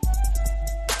 2.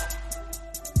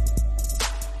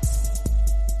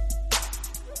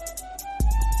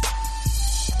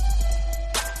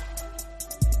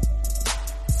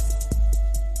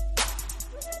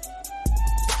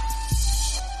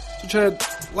 So, Chad,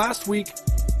 last week,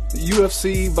 the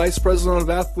UFC Vice President of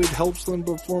Athlete Health and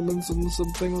Performance and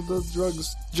something with the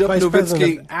drugs, Jeff Vice President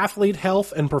Nowitzki, of Athlete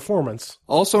Health and Performance,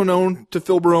 also known to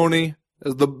Phil Baroni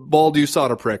as the bald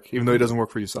USADA prick, even though he doesn't work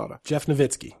for USADA. Jeff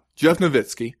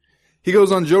Nowitzki. He goes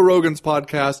on Joe Rogan's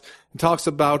podcast and talks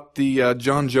about the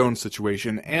John Jones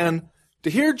situation. And to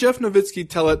hear Jeff Nowitzki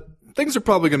tell it, things are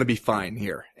probably going to be fine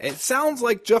here. It sounds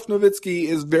like Jeff Nowitzki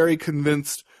is very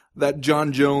convinced that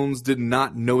John Jones did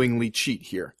not knowingly cheat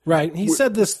here. Right. He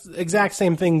said this exact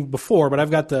same thing before, but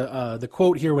I've got the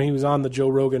quote here when he was on the Joe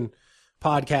Rogan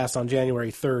podcast on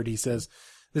January 3rd. He says,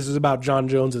 this is about John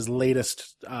Jones's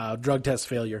latest drug test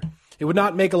failure. It would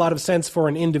not make a lot of sense for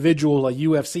an individual, a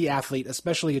UFC athlete,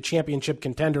 especially a championship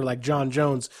contender like John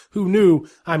Jones, who knew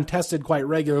I'm tested quite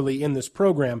regularly in this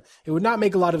program. It would not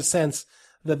make a lot of sense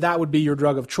that would be your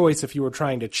drug of choice if you were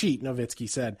trying to cheat, Nowitzki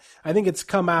said. I think it's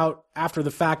come out after the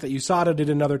fact that USADA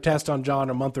did another test on John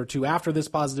a month or two after this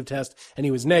positive test, and he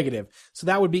was negative. So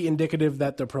that would be indicative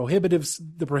that the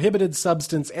prohibited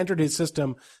substance entered his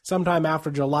system sometime after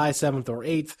July 7th or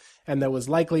 8th, and there was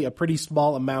likely a pretty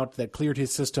small amount that cleared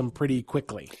his system pretty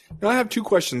quickly. Now, I have 2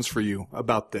 questions for you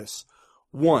about this.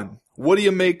 1, what do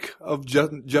you make of Jeff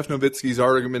Nowitzki's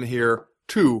argument here?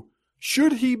 2,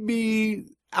 should he be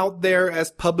out there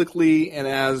as publicly and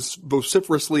as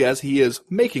vociferously as he is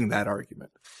making that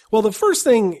argument? Well, the first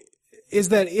thing is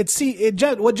that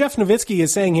what Jeff Nowitzki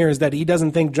is saying here is that he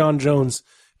doesn't think John Jones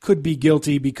could be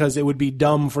guilty because it would be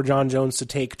dumb for John Jones to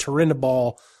take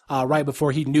Turinabol right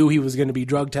before he knew he was going to be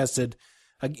drug tested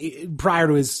prior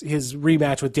to his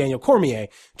rematch with Daniel Cormier,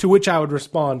 to which I would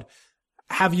respond,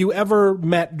 have you ever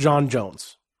met John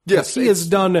Jones? Yes. He has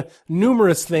done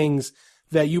numerous things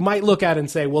that you might look at and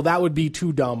say, well, that would be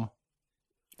too dumb.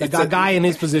 A guy in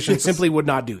his position simply would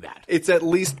not do that. It's at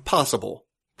least possible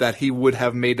that he would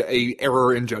have made a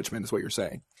error in judgment, is what you're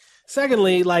saying.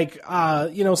 Secondly,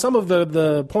 some of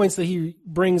the points that he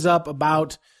brings up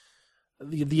about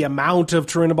the amount of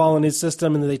turinabol in his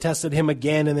system and that they tested him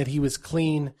again and that he was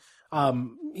clean,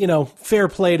 fair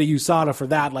play to USADA for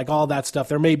that, like all that stuff.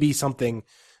 There may be something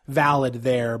valid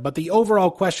there, but the overall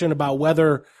question about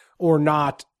whether or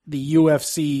not the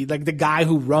UFC, like the guy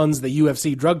who runs the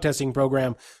UFC drug testing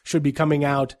program, should be coming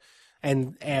out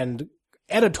and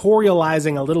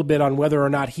editorializing a little bit on whether or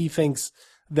not he thinks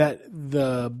that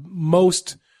the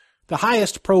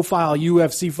highest profile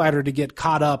UFC fighter to get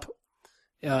caught up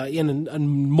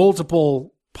in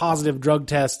multiple positive drug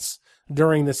tests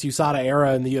during this USADA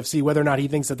era in the UFC, whether or not he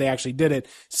thinks that they actually did it,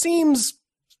 seems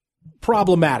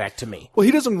problematic to me. Well,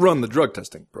 he doesn't run the drug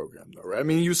testing program, though, right? I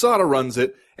mean, USADA runs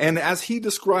it, and as he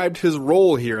described his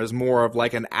role here as more of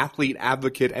like an athlete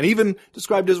advocate, and even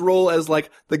described his role as like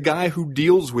the guy who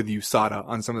deals with USADA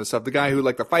on some of the stuff, the guy who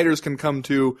like the fighters can come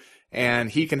to,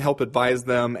 and he can help advise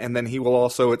them, and then he will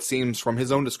also, it seems from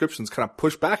his own descriptions, kind of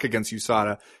push back against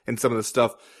USADA in some of the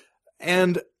stuff.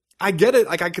 And I get it.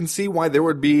 Like, I can see why there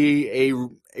would be a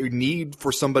need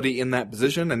for somebody in that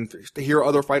position, and to hear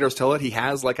other fighters tell it, he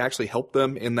has like actually helped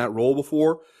them in that role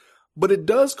before. But it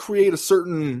does create a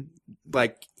certain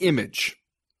like image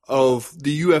of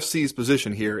the UFC's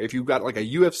position here. If you've got like a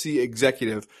UFC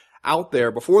executive out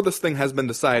there before this thing has been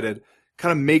decided,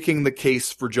 kind of making the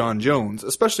case for John Jones,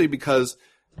 especially because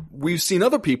we've seen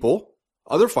other people,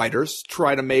 other fighters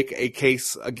try to make a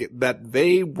case that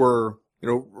they were,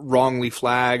 wrongly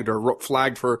flagged or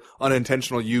flagged for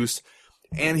unintentional use.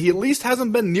 And he at least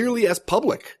hasn't been nearly as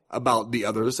public about the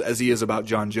others as he is about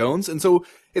John Jones. And so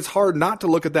it's hard not to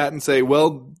look at that and say,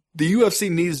 well, the UFC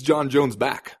needs John Jones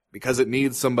back because it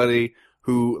needs somebody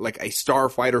who, like a star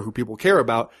fighter who people care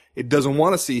about. It doesn't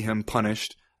want to see him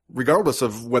punished, regardless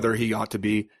of whether he ought to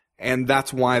be. And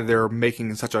that's why they're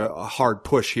making such a hard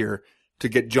push here to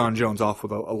get John Jones off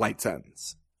with a light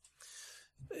sentence.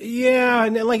 Yeah,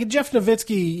 and like Jeff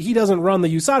Nowitzki, he doesn't run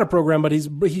the USADA program, but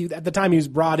he at the time he was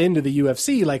brought into the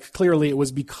UFC, like clearly it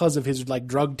was because of his like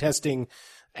drug testing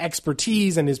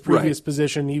expertise and his previous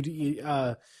position.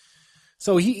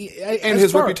 So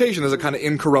his reputation as a kind of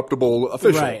incorruptible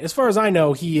official. Right. As far as I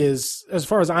know, as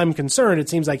far as I'm concerned, it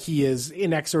seems like he is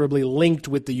inexorably linked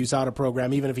with the USADA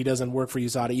program, even if he doesn't work for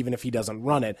USADA, even if he doesn't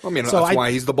run it. I mean, so that's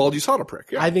why he's the bald USADA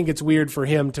prick. Yeah. I think it's weird for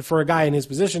a guy in his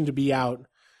position to be out,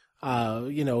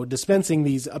 dispensing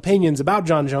these opinions about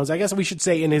John Jones. I guess we should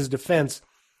say in his defense,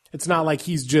 it's not like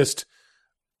he's just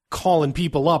calling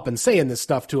people up and saying this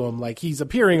stuff to him. Like, he's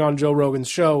appearing on Joe Rogan's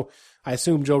show. I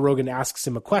assume Joe Rogan asks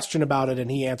him a question about it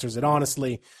and he answers it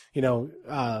honestly.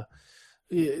 I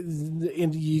think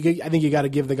you got to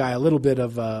give the guy a little bit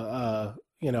of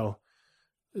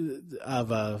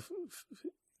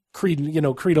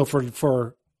credo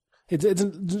for it's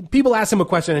people ask him a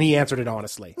question and he answered it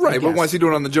honestly. Right, but why is he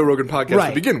doing it on the Joe Rogan podcast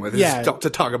to begin with? Yeah. To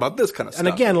talk about this kind of stuff.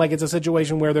 And again, like, it's a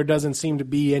situation where there doesn't seem to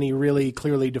be any really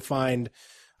clearly defined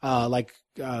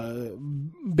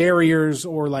barriers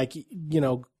or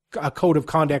a code of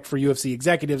conduct for UFC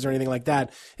executives or anything like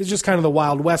that. It's just kind of the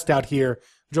Wild West out here.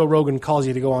 Joe Rogan calls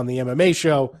you to go on the MMA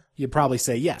show, you'd probably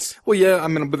say yes. Well, yeah,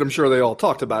 but I'm sure they all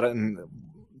talked about it and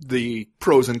the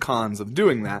pros and cons of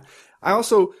doing that. I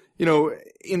also,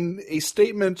 in a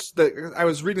statement that I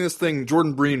was reading this thing,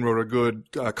 Jordan Breen wrote a good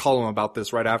column about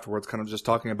this right afterwards, kind of just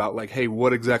talking about like, hey,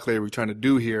 what exactly are we trying to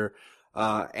do here?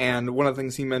 And one of the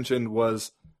things he mentioned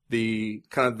was the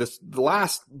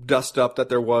last dust up that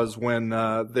there was when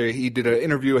he did an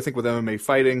interview, I think with MMA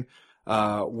Fighting,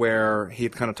 where he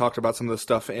had kind of talked about some of the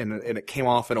stuff and it came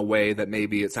off in a way that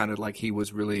maybe it sounded like he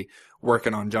was really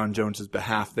working on John Jones's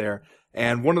behalf there.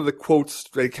 And one of the quotes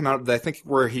that came out, I think,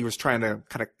 where he was trying to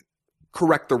kind of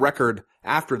correct the record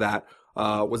after that,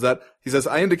 was that he says,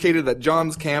 I indicated that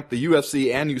John's camp, the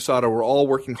UFC, and USADA were all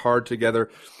working hard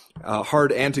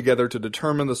and together to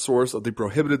determine the source of the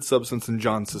prohibited substance in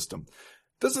John's system.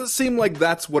 Doesn't seem like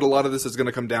that's what a lot of this is going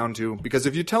to come down to, because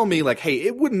if you tell me like, hey,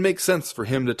 it wouldn't make sense for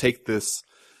him to take this,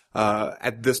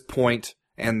 at this point,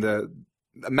 and the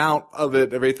amount of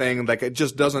it, everything, like it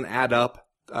just doesn't add up,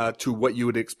 to what you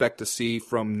would expect to see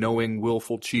from knowing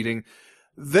willful cheating,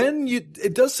 then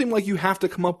it does seem like you have to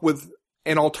come up with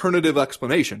an alternative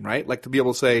explanation, right? Like to be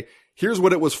able to say, here's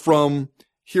what it was from,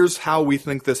 here's how we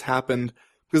think this happened,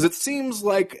 because it seems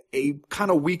like a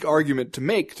kind of weak argument to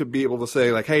make to be able to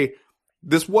say, like, hey,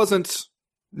 this wasn't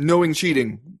knowing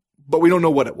cheating, but we don't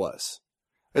know what it was.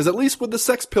 is at least with the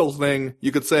sex pill thing,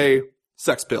 you could say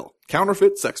sex pill,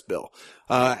 counterfeit sex pill.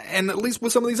 And at least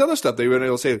with some of these other stuff, they were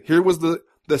able to say, here was the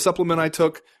supplement I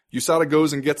took. USADA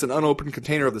goes and gets an unopened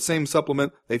container of the same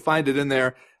supplement. They find it in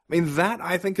there. I mean, that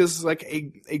I think is like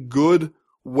a good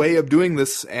way of doing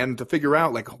this, and to figure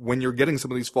out like when you're getting some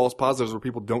of these false positives where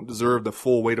people don't deserve the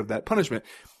full weight of that punishment.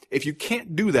 If you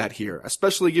can't do that here,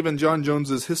 especially given John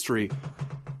Jones's history,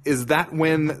 is that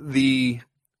when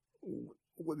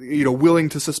willing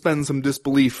to suspend some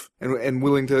disbelief and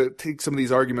willing to take some of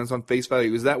these arguments on face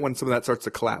value, is that when some of that starts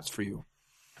to collapse for you?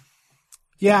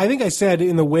 Yeah, I think I said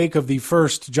in the wake of the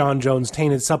first John Jones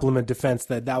tainted supplement defense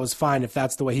that was fine if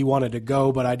that's the way he wanted to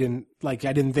go, but I didn't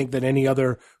think that any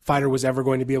other fighter was ever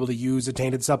going to be able to use a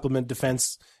tainted supplement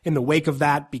defense in the wake of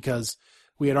that, because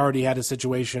we had already had a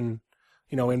situation,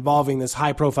 involving this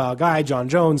high profile guy, John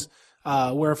Jones,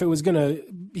 where if he was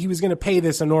gonna pay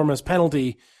this enormous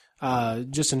penalty,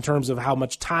 just in terms of how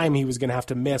much time he was gonna have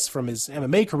to miss from his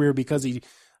MMA career because he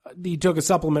took a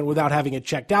supplement without having it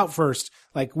checked out first.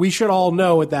 Like, we should all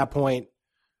know at that point,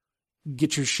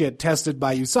 get your shit tested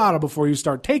by USADA before you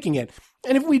start taking it.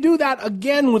 And if we do that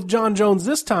again with John Jones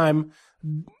this time,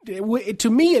 to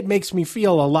me, it makes me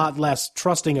feel a lot less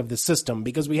trusting of the system,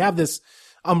 because we have this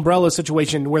umbrella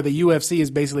situation where the UFC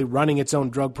is basically running its own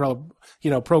drug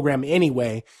program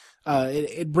anyway.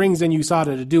 It brings in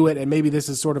USADA to do it, and maybe this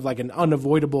is sort of like an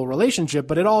unavoidable relationship,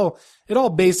 but it all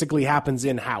basically happens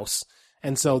in-house.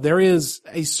 And so there is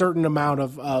a certain amount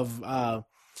of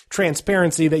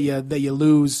transparency that you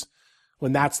lose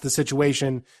when that's the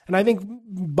situation. And I think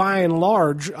by and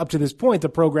large, up to this point, the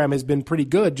program has been pretty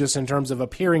good just in terms of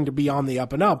appearing to be on the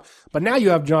up and up. But now you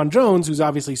have John Jones, who's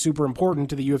obviously super important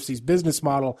to the UFC's business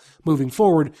model moving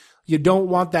forward. You don't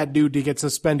want that dude to get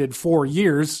suspended 4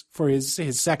 years for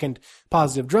his second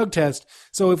positive drug test.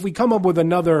 So if we come up with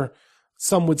another,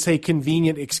 some would say,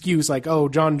 convenient excuse like, oh,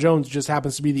 John Jones just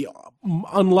happens to be the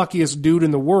unluckiest dude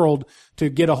in the world to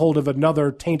get a hold of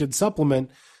another tainted supplement,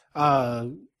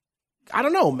 I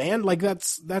don't know, man. Like,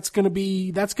 that's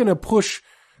gonna push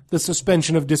the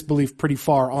suspension of disbelief pretty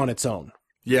far on its own.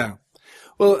 Yeah.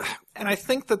 Well, and I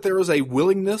think that there is a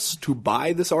willingness to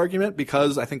buy this argument,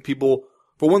 because I think people,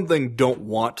 for one thing, don't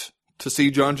want to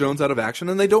see John Jones out of action,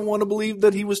 and they don't want to believe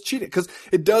that he was cheated, because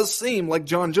it does seem like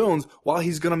John Jones, while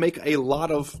he's going to make a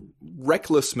lot of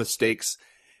reckless mistakes,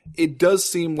 it does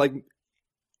seem like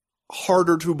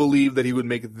harder to believe that he would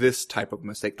make this type of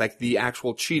mistake, like the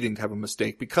actual cheating type of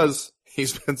mistake, because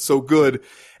he's been so good,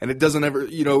 and it doesn't ever,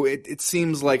 it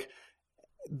seems like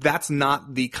that's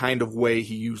not the kind of way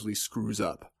he usually screws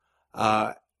up.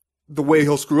 The way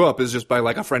he'll screw up is just by,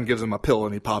 like, a friend gives him a pill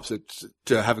and he pops it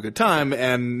to have a good time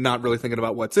and not really thinking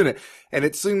about what's in it. And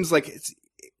it seems like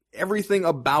everything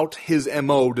about his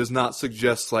MO does not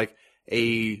suggest like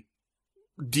a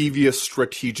devious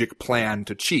strategic plan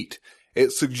to cheat.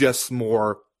 It suggests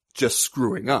more just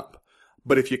screwing up.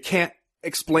 But if you can't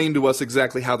explain to us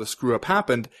exactly how the screw up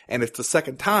happened, and it's the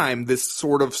second time this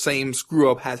sort of same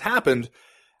screw up has happened,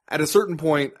 at a certain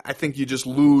point, I think you just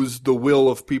lose the will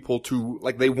of people to,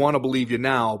 like, they want to believe you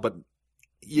now, but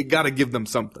you got to give them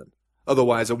something.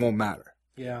 Otherwise, it won't matter.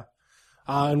 Yeah.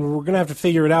 And we're going to have to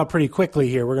figure it out pretty quickly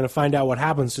here. We're going to find out what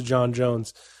happens to John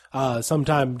Jones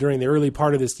sometime during the early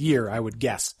part of this year, I would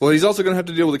guess. Well, he's also going to have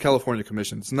to deal with the California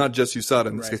Commission. It's not just USADA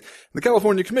in this case. The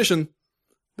California Commission,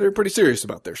 they're pretty serious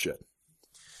about their shit.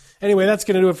 Anyway, that's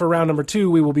going to do it for round number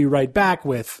 2. We will be right back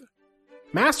with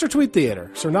Master Tweet Theater.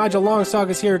 Sir Nigel Longstock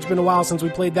is here. It's been a while since we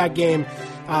played that game.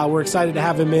 We're excited to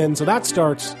have him in, so that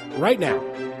starts right now.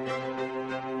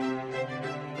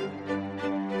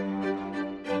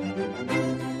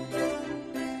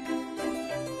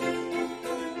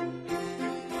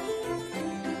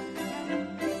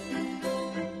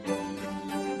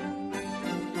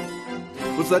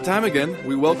 It's that time again.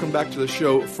 We welcome back to the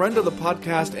show friend of the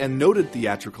podcast and noted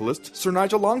theatricalist, Sir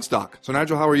Nigel Longstock. Sir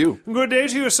Nigel, how are you? Good day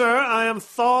to you, sir. I am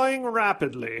thawing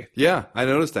rapidly. Yeah, I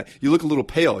noticed that. You look a little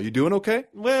pale. You doing okay?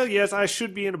 Well, yes, I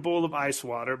should be in a bowl of ice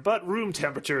water, but room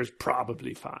temperature is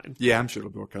probably fine. Yeah, I'm sure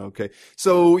it'll work out okay.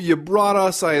 So you brought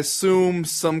us, I assume,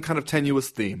 some kind of tenuous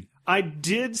theme. I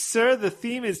did, sir. The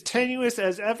theme is tenuous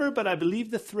as ever, but I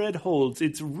believe the thread holds.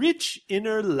 It's rich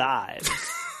inner lives.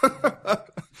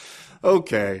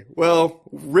 Okay, well,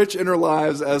 rich inner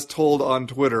lives as told on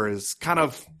Twitter is kind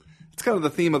of the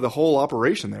theme of the whole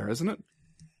operation there, isn't it?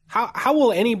 How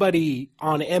will anybody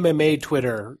on MMA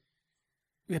Twitter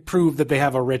prove that they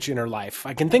have a rich inner life?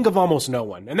 I can think of almost no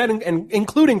one, and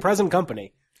including present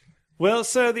company. Well,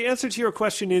 sir, the answer to your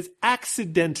question is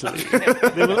accidentally.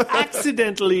 They will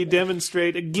accidentally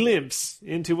demonstrate a glimpse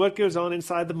into what goes on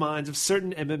inside the minds of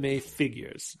certain MMA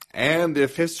figures. And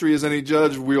if history is any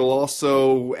judge, we'll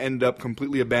also end up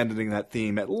completely abandoning that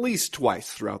theme at least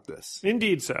twice throughout this.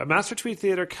 Indeed, sir. Master Tweet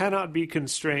Theater cannot be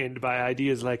constrained by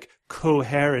ideas like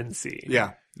coherency.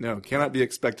 Yeah, no, cannot be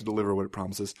expected to deliver what it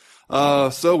promises.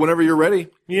 So whenever you're ready.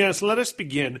 Yes, let us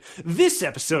begin. This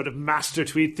episode of Master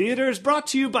Tweet Theater is brought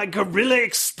to you by Gorilla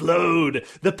Explode,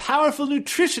 the powerful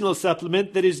nutritional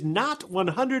supplement that is not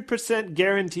 100%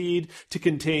 guaranteed to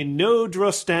contain no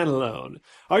drostanolone.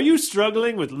 Are you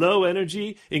struggling with low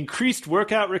energy, increased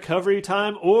workout recovery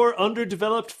time, or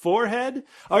underdeveloped forehead?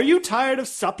 Are you tired of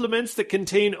supplements that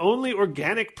contain only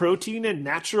organic protein and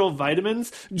natural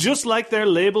vitamins, just like their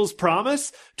labels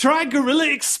promise? Try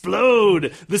Gorilla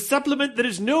Explode, the supplement that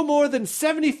is no more than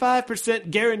 75%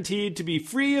 guaranteed to be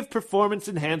free of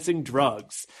performance-enhancing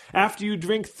drugs. After you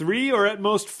drink 3 or at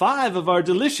most 5 of our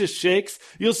delicious shakes,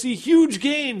 you'll see huge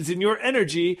gains in your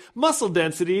energy, muscle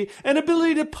density, and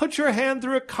ability to put your hand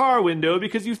through a car window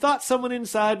because you thought someone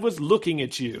inside was looking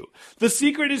at you. The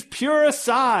secret is pure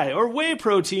acai or whey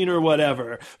protein or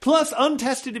whatever, plus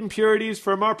untested impurities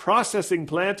from our processing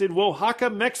plant in Oaxaca,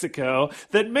 Mexico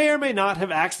that may or may not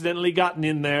have accidentally gotten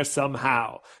in there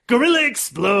somehow. Gorilla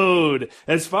Explode!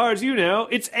 As far as you know,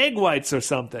 it's egg whites or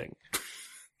something.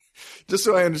 Just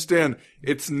so I understand,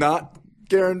 it's not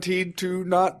guaranteed to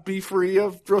not be free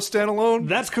of drostanolone?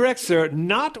 That's correct, sir.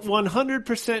 Not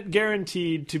 100%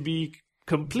 guaranteed to be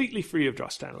completely free of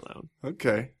drostanolone.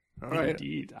 Okay. All right.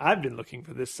 Indeed. I've been looking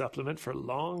for this supplement for a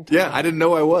long time. Yeah, I didn't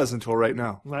know I was until right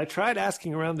now. I tried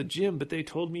asking around the gym, but they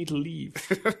told me to leave.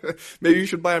 Maybe you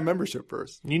should buy a membership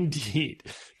first. Indeed.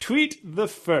 Tweet the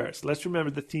first. Let's remember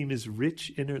the theme is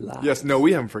rich inner lives. Yes, no,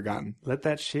 we haven't forgotten. Let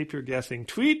that shape your guessing.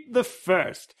 Tweet the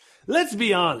first. Let's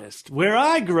be honest. Where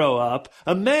I grow up,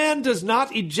 a man does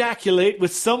not ejaculate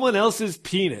with someone else's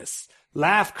penis.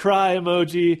 Laugh, cry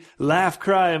emoji, laugh,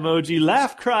 cry emoji,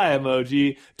 laugh, cry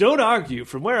emoji. Don't argue.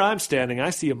 From where I'm standing,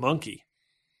 I see a monkey.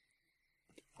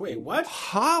 Wait, what?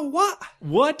 Huh? What?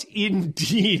 What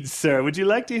indeed, sir? Would you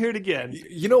like to hear it again?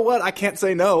 You know what? I can't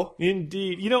say no.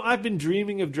 Indeed. You know, I've been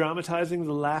dreaming of dramatizing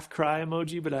the laugh, cry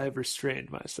emoji, but I have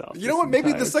restrained myself. You know what?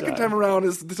 Maybe the second time around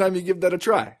is the time you give that a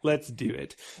try. Let's do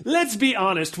it. Let's be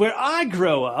honest. Where I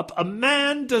grow up, a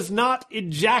man does not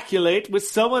ejaculate with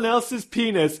someone else's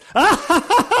penis.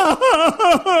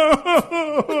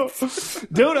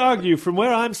 Don't argue. From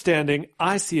where I'm standing,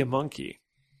 I see a monkey.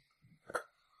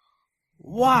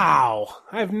 Wow.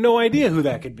 I have no idea who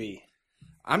that could be.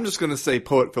 I'm just going to say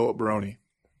poet Philip Baroni.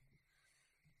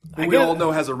 Who we guess- all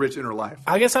know has a rich inner life.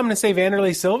 I guess I'm going to say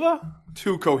Vanderlei Silva?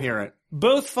 Too coherent.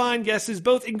 Both fine guesses,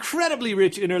 both incredibly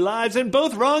rich inner lives, and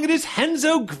both wrong. It is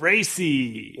Renzo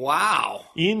Gracie. Wow.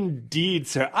 Indeed,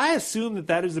 sir. I assume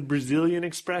that is a Brazilian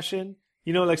expression.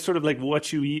 You know, like sort of like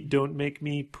what you eat, don't make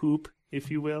me poop, if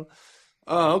you will.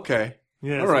 Oh, okay.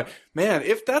 Yes. All right. Man,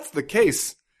 if that's the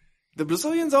case, the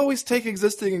Brazilians always take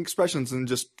existing expressions and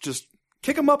just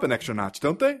kick them up an extra notch,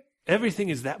 don't they? Everything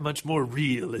is that much more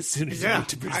real as soon as you get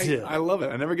to Brazil. I love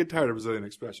it. I never get tired of Brazilian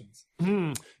expressions.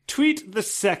 Tweet the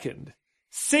second.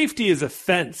 Safety is a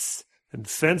fence, and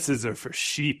fences are for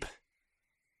sheep.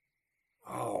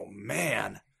 Oh,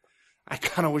 man. I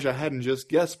kind of wish I hadn't just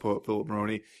guessed poet Philip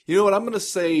Baroni. You know what? I'm going to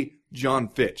say John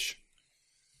Fitch.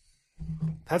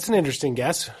 That's an interesting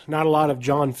guess. Not a lot of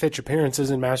John Fitch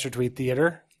appearances in Master Tweet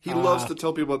Theater. He loves to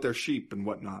tell people about their sheep and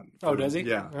whatnot. Oh, does he?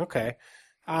 Yeah. Okay.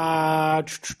 Pat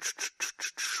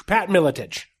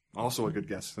Miletich. Also a good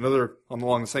guess. Another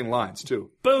along the same lines, too.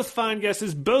 Both fine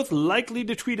guesses, both likely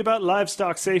to tweet about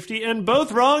livestock safety, and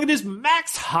both wrong. It is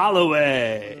Max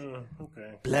Holloway.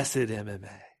 Okay. Blessed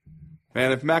MMA.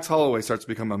 Man, if Max Holloway starts to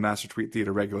become a Master Tweet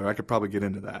Theater regular, I could probably get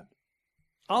into that.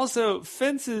 Also,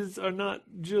 fences are not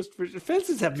just for...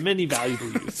 Fences have many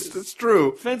valuable uses. It's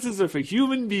true. Fences are for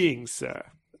human beings, sir.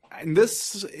 And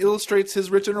this illustrates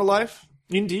his rich inner life?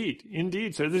 Indeed,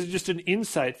 sir. This is just an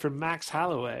insight from Max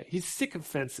Holloway. He's sick of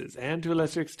fences and, to a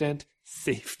lesser extent,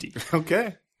 safety.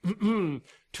 Okay.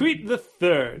 Tweet the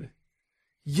third.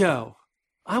 Yo,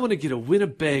 I want to get a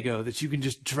Winnebago that you can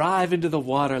just drive into the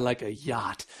water like a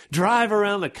yacht. Drive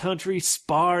around the country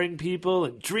sparring people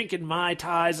and drinking Mai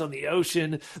Tais on the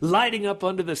ocean, lighting up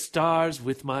under the stars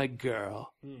with my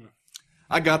girl.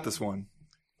 I got this one.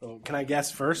 Oh, can I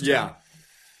guess first? Yeah.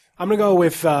 I'm going to go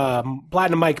with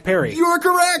Platinum Mike Perry. You are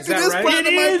correct. It is right?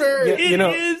 Platinum Mike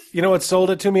Perry. You know what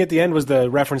sold it to me at the end was the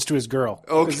reference to his girl.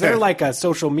 Okay. Because they're like a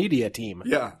social media team.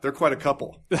 Yeah, they're quite a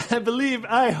couple.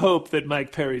 I hope that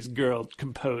Mike Perry's girl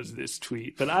composed this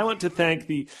tweet, but I want to thank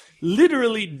the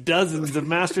literally dozens of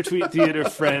Master Tweet Theater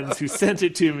friends who sent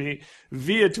it to me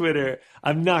via Twitter.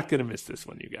 I'm not going to miss this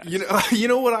one, you guys. You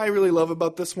know what I really love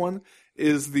about this one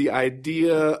is the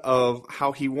idea of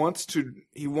how he wants to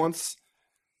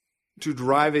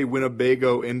drive a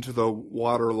Winnebago into the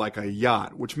water like a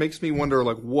yacht, which makes me wonder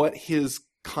like what his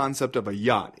concept of a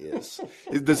yacht is.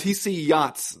 Does he see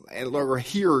yachts or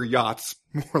hear yachts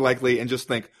more likely and just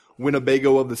think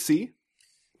Winnebago of the sea?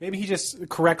 Maybe he just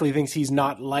correctly thinks he's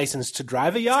not licensed to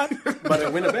drive a yacht, but a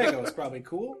Winnebago is probably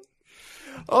cool.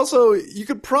 Also, you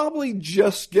could probably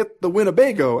just get the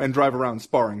Winnebago and drive around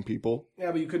sparring people.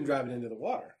 Yeah, but you couldn't drive it into the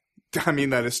water. I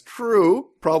mean, that is true.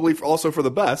 Probably also for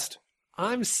the best.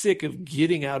 I'm sick of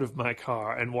getting out of my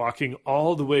car and walking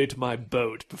all the way to my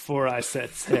boat before I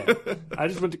set sail. I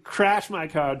just want to crash my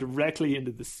car directly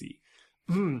into the sea.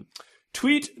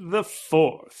 Tweet the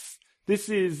 4th. This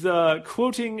is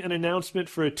quoting an announcement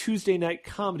for a Tuesday night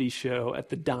comedy show at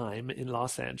the Dime in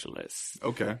Los Angeles.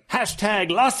 Okay. #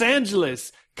 Los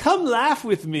Angeles. Come laugh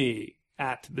with me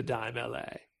at the Dime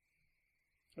LA.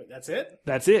 Wait, that's it?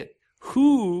 That's it.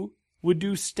 Who would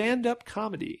do stand-up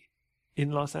comedy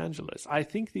in Los Angeles? I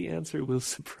think the answer will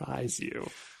surprise you.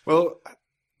 Well,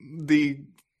 the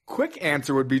quick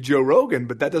answer would be Joe Rogan,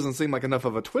 but that doesn't seem like enough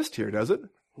of a twist here, does it?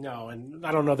 No, and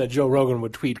I don't know that Joe Rogan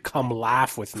would tweet, "Come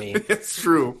laugh with me." It's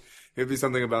true. It'd be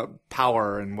something about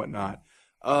power and whatnot.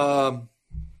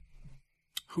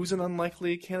 Who's an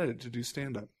unlikely candidate to do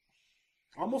stand-up?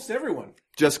 Almost everyone.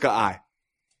 Jessica I.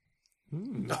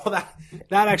 No, that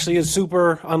actually is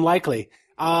super unlikely.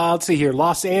 Let's see here.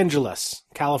 Los Angeles,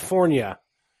 California.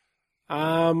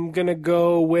 I'm going to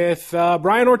go with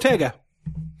Brian Ortega.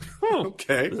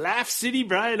 Okay. Laugh City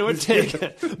Brian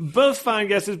Ortega. Both fine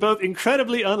guesses, both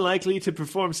incredibly unlikely to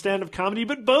perform stand-up comedy,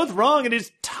 but both wrong. It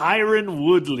is Tyron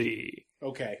Woodley.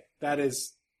 Okay.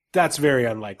 That's very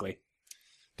unlikely.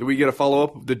 Did we get a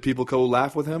follow-up? Did people go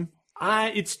laugh with him?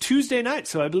 It's Tuesday night,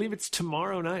 so I believe it's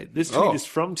tomorrow night. This tweet is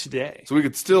from today. So we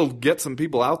could still get some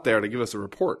people out there to give us a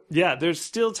report. Yeah, there's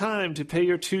still time to pay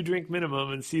your 2-drink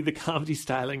minimum and see the comedy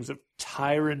stylings of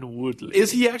Tyron Woodley.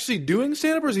 Is he actually doing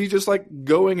stand-up, or is he just like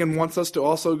going and wants us to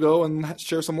also go and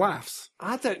share some laughs?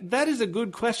 I thought that is a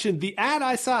good question. The ad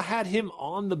I saw had him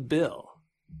on the bill.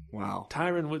 Wow.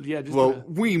 Tyron Woodley, yeah.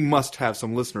 We must have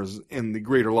some listeners in the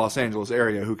greater Los Angeles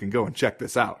area who can go and check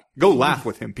this out. Go laugh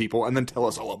with him, people, and then tell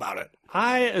us all about it.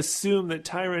 I assume that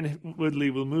Tyron Woodley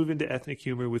will move into ethnic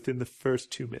humor within the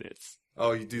first 2 minutes.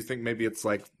 Oh, you do think maybe it's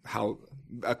like how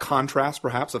a contrast,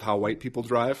 perhaps, of how white people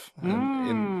drive? Do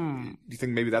you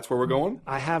think maybe that's where we're going?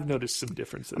 I have noticed some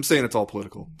differences. I'm saying it's all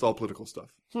political. It's all political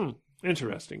stuff.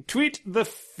 Interesting. Tweet the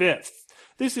 5th.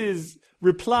 This is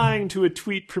replying to a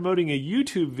tweet promoting a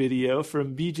YouTube video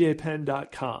from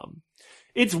bjpenn.com.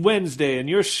 It's Wednesday, and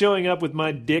you're showing up with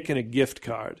my dick and a gift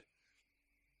card.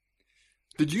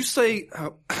 Did you say...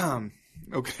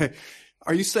 okay.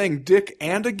 Are you saying dick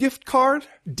and a gift card?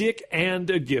 Dick and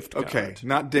a gift card. Okay,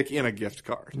 not dick in a gift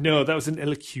card. No, that was an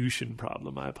elocution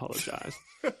problem. I apologize.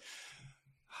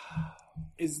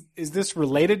 Is this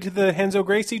related to the Henzo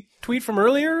Gracie tweet from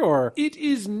earlier, or? It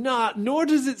is not, nor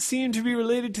does it seem to be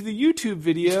related to the YouTube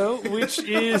video, which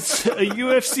is a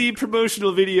UFC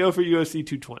promotional video for UFC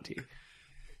 220.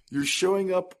 You're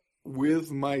showing up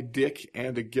with my dick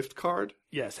and a gift card?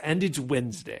 Yes, and it's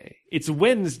Wednesday. It's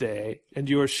Wednesday, and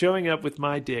you are showing up with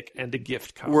my dick and a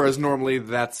gift card. Whereas normally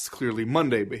that's clearly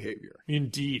Monday behavior.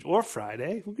 Indeed. Or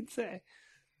Friday, who could say?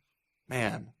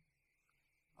 Man.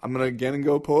 I'm going to again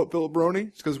go Poet Philip Baroni,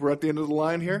 just because we're at the end of the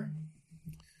line here.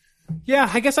 Yeah,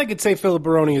 I guess I could say Philip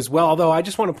Baroni as well, although I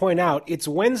just want to point out, it's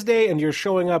Wednesday and you're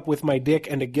showing up with my dick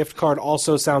and a gift card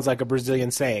also sounds like a Brazilian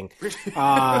saying.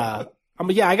 Yeah,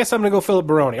 I guess I'm going to go Philip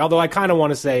Baroni, although I kind of want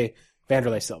to say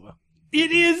Vanderlei Silva.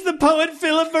 It is the poet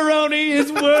Philip Baroni.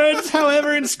 His words,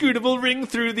 however inscrutable, ring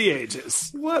through the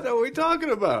ages. What are we talking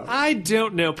about? I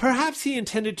don't know. Perhaps he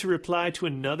intended to reply to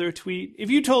another tweet. If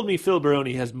you told me Phil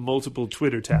Baroni has multiple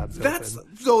Twitter tabs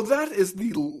open. So that is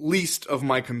the least of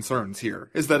my concerns here,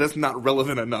 is that it's not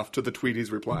relevant enough to the tweet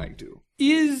he's replying to.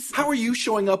 How are you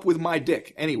showing up with my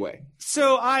dick, anyway?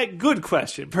 Good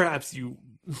question. Perhaps you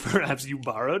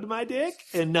borrowed my dick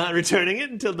and not returning it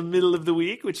until the middle of the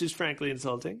week, which is frankly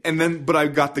insulting. But I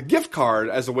got the gift card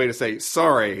as a way to say,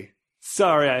 sorry.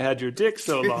 Sorry I had your dick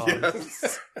so long.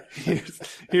 Yes.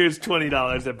 Here's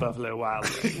 $20 at Buffalo Wild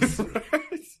Wings.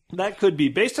 That could be.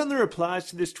 Based on the replies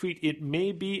to this tweet, it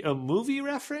may be a movie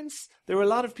reference. There were a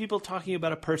lot of people talking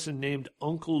about a person named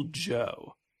Uncle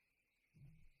Joe.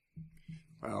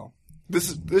 Well,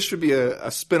 this should be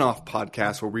a spin-off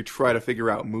podcast where we try to figure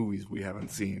out movies we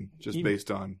haven't seen, just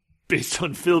based on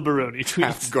Phil Baroni tweets.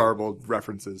 half-garbled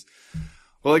references.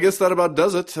 Well, I guess that about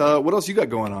does it. What else you got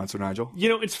going on, Sir Nigel? You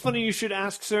know, it's funny you should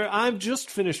ask, sir. I've just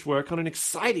finished work on an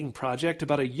exciting project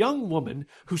about a young woman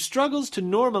who struggles to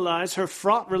normalize her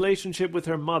fraught relationship with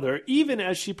her mother, even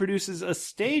as she produces a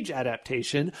stage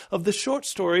adaptation of the short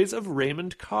stories of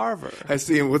Raymond Carver. I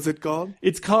see. And what's it called?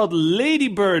 It's called Lady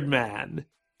Birdman.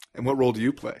 And what role do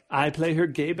you play? I play her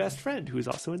gay best friend, who is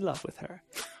also in love with her.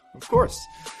 Of course.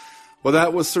 Well,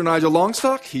 that was Sir Nigel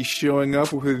Longstock. He's showing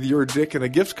up with your dick and a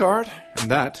gift card.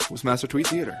 And that was Master Tweet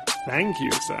Theater. Thank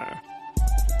you, sir.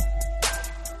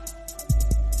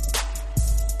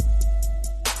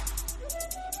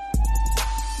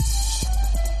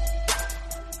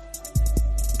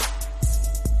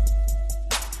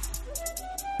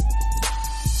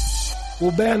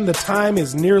 Well, Ben, the time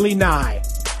is nearly nigh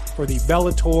for the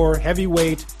Bellator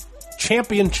Heavyweight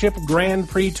Championship Grand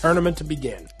Prix tournament to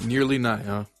begin. Nearly nigh,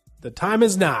 huh? The time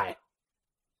is nigh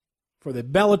for the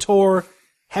Bellator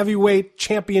Heavyweight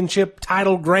Championship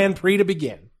Title Grand Prix to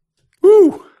begin.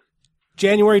 Woo!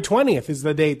 January 20th is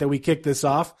the date that we kick this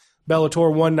off. Bellator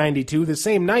 192, the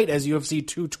same night as UFC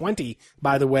 220,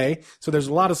 by the way. So there's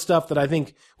a lot of stuff that I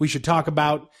think we should talk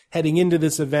about heading into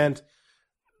this event.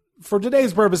 For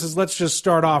today's purposes, let's just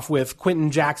start off with Quinton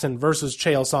Jackson versus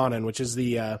Chael Sonnen, which is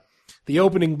the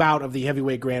opening bout of the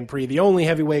Heavyweight Grand Prix, the only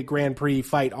Heavyweight Grand Prix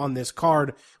fight on this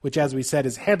card, which, as we said,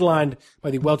 is headlined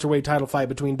by the welterweight title fight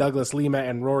between Douglas Lima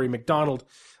and Rory McDonald.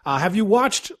 Have you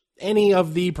watched any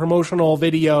of the promotional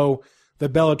video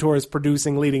that Bellator is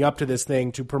producing leading up to this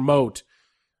thing to promote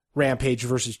Rampage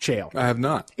versus Chael? I have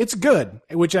not. It's good,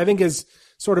 which I think is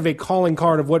sort of a calling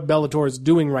card of what Bellator is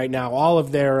doing right now. All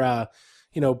of their,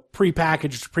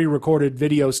 pre-packaged, pre-recorded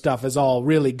video stuff is all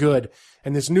really good.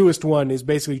 And this newest one is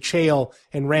basically Chael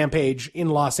and Rampage in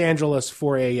Los Angeles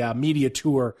for a media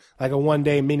tour, like a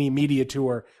one-day mini media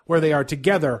tour, where they are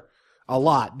together a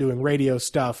lot, doing radio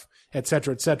stuff,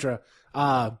 etc., etc.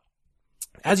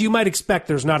 As you might expect,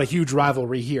 there's not a huge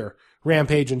rivalry here.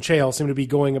 Rampage and Chael seem to be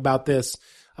going about this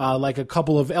like a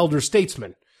couple of elder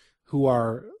statesmen who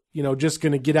are, just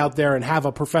going to get out there and have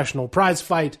a professional prize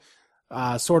fight,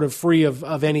 sort of free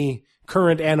of any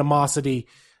current animosity.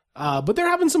 But they're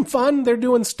having some fun. They're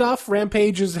doing stuff.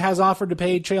 Rampage has offered to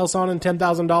pay Chael Sonnen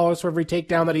 $10,000 for every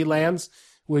takedown that he lands,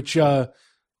 which,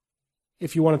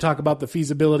 if you want to talk about the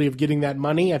feasibility of getting that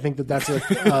money, I think that's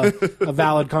a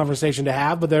valid conversation to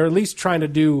have. But they're at least trying to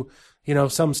do,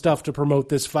 some stuff to promote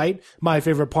this fight. My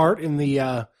favorite part in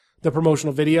the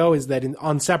promotional video is that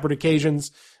on separate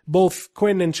occasions, both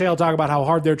Quinton and Chael talk about how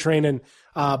hard they're training,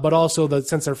 but also that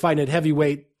since they're fighting at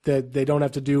heavyweight, that they don't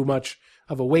have to do much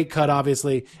of a weight cut,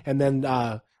 obviously. And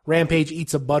then Rampage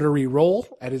eats a buttery roll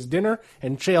at his dinner,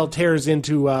 and Chael tears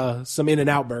into some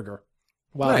In-N-Out burger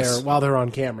while they're on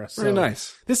camera. So very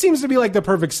nice. This seems to be like the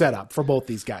perfect setup for both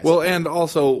these guys. Well, and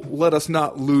also let us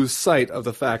not lose sight of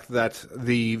the fact that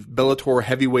the Bellator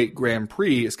Heavyweight Grand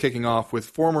Prix is kicking off with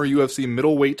former UFC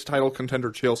middleweight title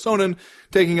contender Chael Sonnen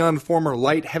taking on former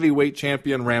light heavyweight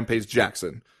champion Rampage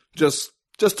Jackson. Just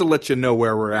to let you know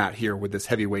where we're at here with this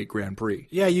heavyweight Grand Prix.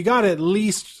 Yeah, you got at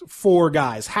least 4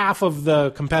 guys. Half of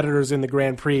the competitors in the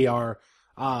Grand Prix are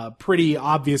pretty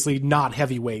obviously not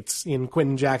heavyweights in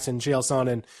Quinton Jackson, Chael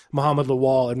Sonnen, Muhammad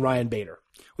Lawal, and Ryan Bader.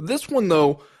 This one,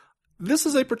 though, this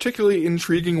is a particularly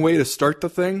intriguing way to start the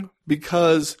thing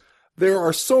because there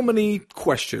are so many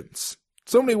questions,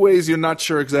 so many ways you're not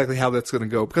sure exactly how that's going to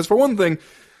go. Because for one thing,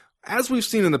 as we've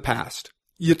seen in the past,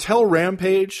 you tell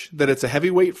Rampage that it's a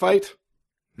heavyweight fight,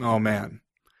 oh man,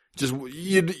 just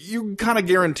you kind of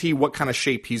guarantee what kind of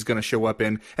shape he's going to show up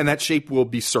in, and that shape will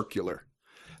be circular.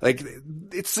 Like,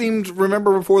 it seemed,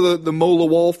 remember before the Mo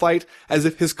Lawal fight, as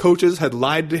if his coaches had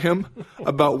lied to him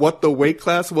about what the weight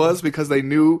class was because they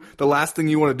knew the last thing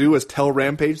you want to do is tell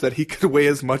Rampage that he could weigh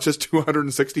as much as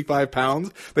 265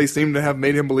 pounds. They seemed to have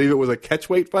made him believe it was a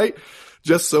catchweight fight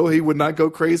just so he would not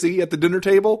go crazy at the dinner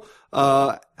table,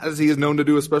 as he is known to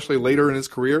do, especially later in his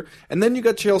career. And then you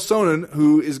got Chael Sonnen,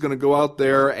 who is going to go out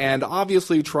there and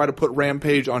obviously try to put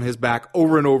Rampage on his back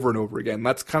over and over and over again.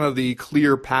 That's kind of the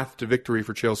clear path to victory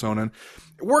for Chael Sonnen.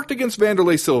 It worked against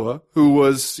Vanderlei Silva, who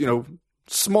was,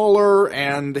 smaller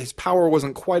and his power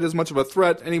wasn't quite as much of a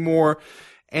threat anymore.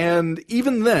 And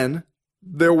even then,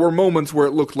 there were moments where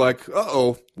it looked like,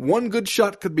 one good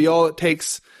shot could be all it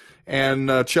takes, and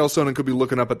Chael Sonnen could be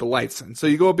looking up at the lights. And so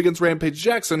you go up against Rampage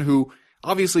Jackson, who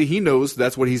Obviously, he knows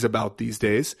that's what he's about these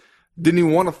days. Didn't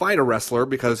even want to fight a wrestler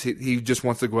because he just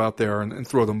wants to go out there and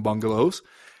throw them bungalows.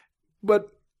 But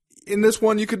in this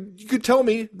one, you could tell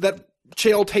me that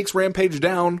Chael takes Rampage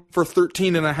down for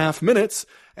 13.5 minutes,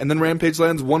 and then Rampage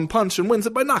lands one punch and wins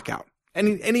it by knockout.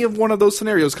 Any of one of those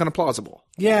scenarios is kind of plausible.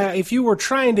 Yeah, if you were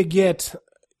trying to get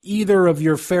either of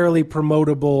your fairly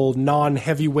promotable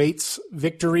non-heavyweights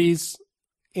victories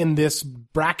in this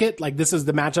bracket, like this is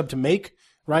the matchup to make,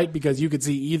 right? Because you could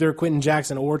see either Quentin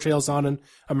Jackson or Chael Sonnen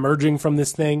emerging from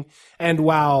this thing. And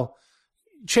while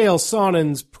Chael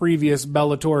Sonnen's previous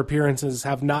Bellator appearances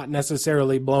have not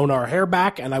necessarily blown our hair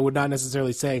back, and I would not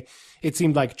necessarily say it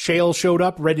seemed like Chael showed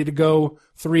up ready to go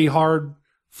 3 hard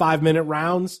 5-minute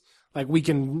rounds. Like, we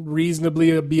can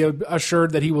reasonably be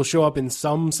assured that he will show up in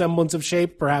some semblance of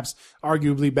shape, perhaps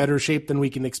arguably better shape than we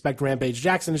can expect Rampage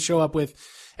Jackson to show up with.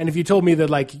 And if you told me that,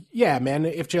 like, yeah, man,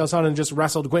 if Chael Sonnen just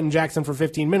wrestled Quentin Jackson for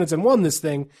 15 minutes and won this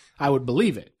thing, I would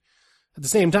believe it. At the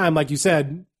same time, like you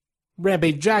said,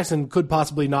 Rampage Jackson could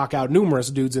possibly knock out numerous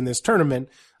dudes in this tournament.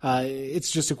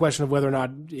 It's just a question of whether or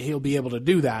not he'll be able to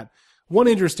do that. One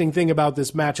interesting thing about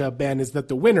this matchup, Ben, is that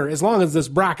the winner, as long as this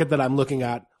bracket that I'm looking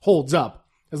at holds up,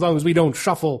 as long as we don't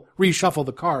reshuffle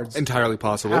the cards. Entirely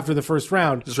possible. After the first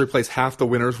round. Just replace half the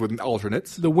winners with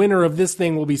alternates. The winner of this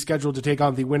thing will be scheduled to take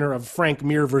on the winner of Frank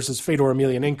Mir versus Fedor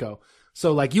Emelianenko.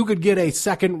 So, like, you could get a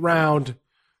second round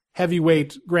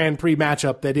heavyweight Grand Prix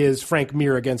matchup that is Frank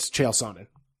Mir against Chael Sonnen.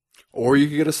 Or you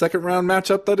could get a second round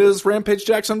matchup that is Rampage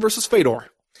Jackson versus Fedor.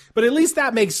 But at least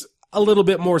that makes a little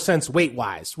bit more sense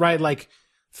weight-wise, right? Like,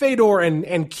 Fedor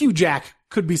and Q-Jack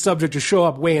could be subject to show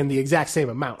up weighing the exact same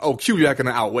amount. Oh, Q-Jack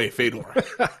gonna outweigh Fedor.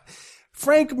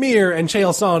 Frank Mir and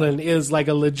Chael Sonnen is like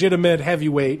a legitimate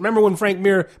heavyweight. Remember when Frank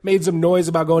Mir made some noise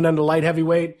about going down to light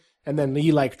heavyweight, and then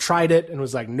he like tried it and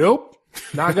was like, nope,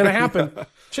 not gonna happen.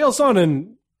 Chael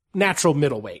Sonnen, natural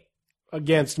middleweight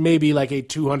against maybe like a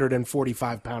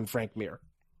 245-pound Frank Mir.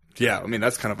 Yeah, I mean,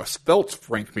 that's kind of a spelt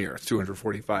Frank Mir,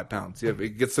 245 pounds. Yeah,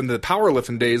 it gets into the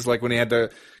powerlifting days, like when he had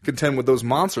to contend with those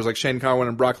monsters like Shane Carwin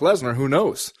and Brock Lesnar. Who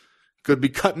knows? Could be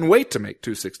cutting weight to make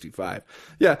 265.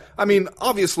 Yeah, I mean,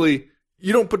 obviously,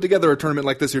 you don't put together a tournament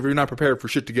like this if you're not prepared for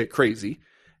shit to get crazy.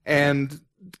 And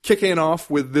kicking off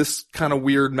with this kind of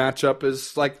weird matchup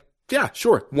is like, yeah,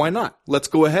 sure, why not? Let's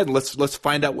go ahead and let's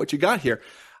find out what you got here.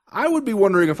 I would be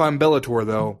wondering if I'm Bellator,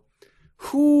 though,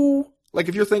 like,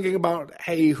 if you're thinking about,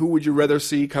 hey, who would you rather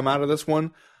see come out of this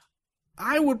one?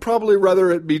 I would probably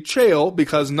rather it be Chael,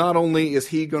 because not only is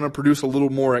he going to produce a little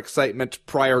more excitement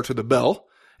prior to the bell,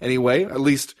 anyway, at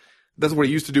least that's what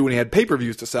he used to do when he had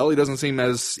pay-per-views to sell. He doesn't seem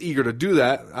as eager to do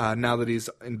that now that he's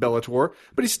in Bellator,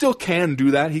 but he still can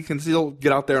do that. He can still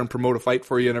get out there and promote a fight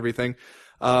for you and everything.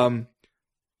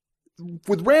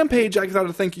 With Rampage, I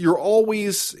gotta think you're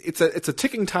always, it's a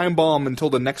ticking time bomb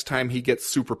until the next time he gets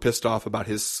super pissed off about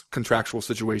his contractual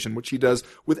situation, which he does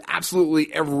with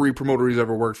absolutely every promoter he's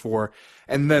ever worked for.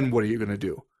 And then what are you gonna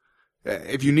do?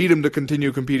 If you need him to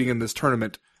continue competing in this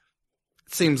tournament,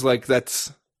 it seems like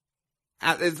it's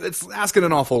asking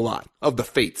an awful lot of the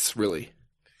fates, really.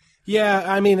 Yeah,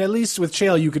 I mean, at least with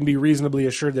Chael, you can be reasonably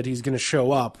assured that he's gonna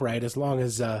show up, right? As long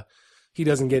as he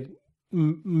doesn't get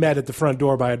met at the front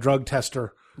door by a drug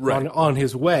tester on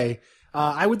his way.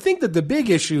 I would think that the big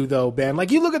issue, though, Ben,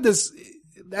 like, you look at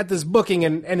this booking,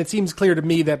 and it seems clear to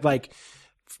me that, like,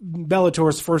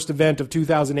 Bellator's first event of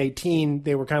 2018,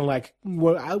 they were kind of like,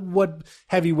 what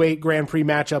heavyweight Grand Prix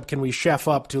matchup can we chef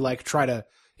up to, like, try to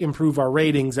improve our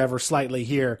ratings ever slightly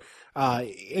here,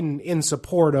 in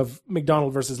support of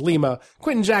McDonald versus Lima.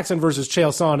 Quentin Jackson versus Chael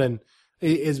Sonnen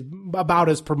is about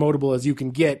as promotable as you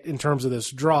can get in terms of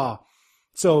this draw.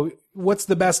 So what's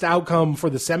the best outcome for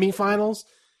the semifinals?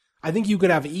 I think you could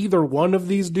have either one of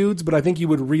these dudes, but I think you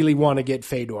would really want to get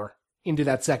Fedor into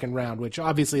that second round, which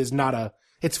obviously is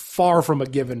it's far from a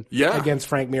given against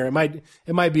Frank Mir.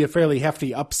 It might be a fairly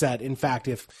hefty upset, in fact,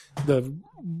 if the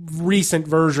recent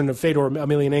version of Fedor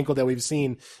Emelianenko that we've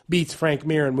seen beats Frank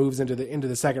Mir and moves into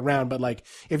the second round. But, like,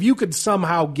 if you could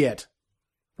somehow get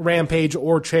Rampage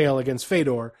or Chael against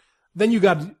Fedor, then you've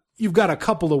got a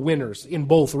couple of winners in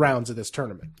both rounds of this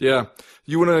tournament. Yeah.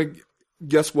 You want to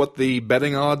guess what the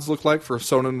betting odds look like for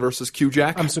Sonnen versus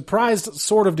Q-Jack? I'm surprised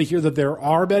sort of to hear that there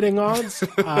are betting odds,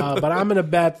 but I'm going to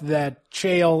bet that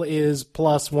Chael is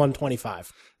plus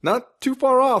 125. Not too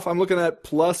far off. I'm looking at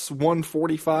plus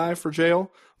 145 for Chael,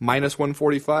 minus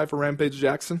 145 for Rampage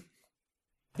Jackson.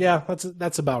 Yeah,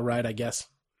 that's about right, I guess.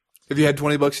 If you had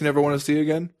 $20 you never want to see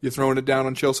again, you throwing it down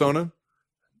on Chael Sonnen?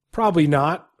 Probably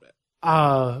not.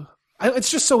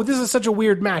 It's just this is such a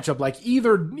weird matchup. Like,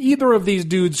 either of these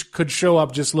dudes could show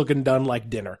up just looking done like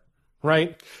dinner.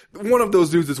 right? One of those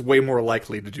dudes is way more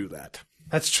likely to do that.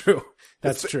 That's true.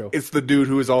 That's true. It's the dude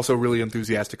who is also really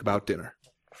enthusiastic about dinner.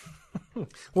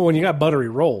 Well, when you got buttery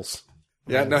rolls.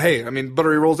 Yeah, no, hey, I mean,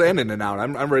 buttery rolls and In-N-Out.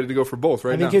 I'm ready to go for both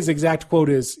right I now. think his exact quote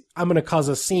is, "I'm going to cause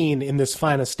a scene in this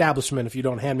fine establishment if you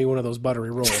don't hand me one of those buttery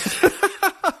rolls."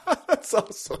 That's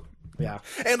awesome. Yeah.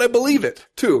 And I believe it,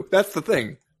 too. That's the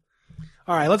thing.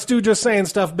 All right, let's do Just Saying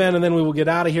Stuff, Ben, and then we will get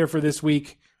out of here for this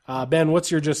week. Ben, what's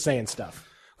your Just Saying Stuff?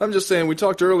 I'm just saying, we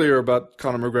talked earlier about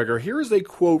Conor McGregor. Here is a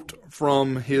quote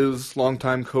from his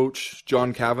longtime coach,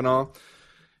 John Kavanagh.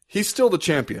 He's still the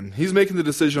champion. He's making the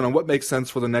decision on what makes sense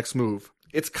for the next move.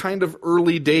 It's kind of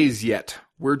early days yet.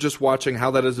 We're just watching how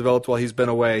that has developed while he's been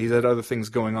away. He's had other ththings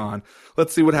going on.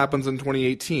 Let's see what happens in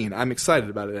 2018. I'm excited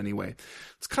about it anyway.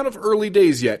 It's kind of early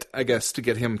days yet, I guess, to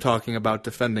get him talking about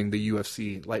defending the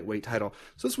UFC lightweight title.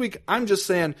 So this week, I'm just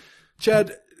saying,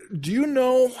 Chad, do you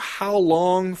know how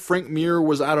long Frank Mir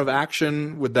was out of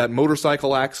action with that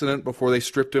motorcycle accident before they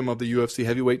stripped him of the UFC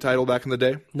heavyweight title back in the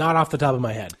day? Not off the top of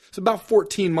my head. It's about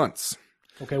 14 months.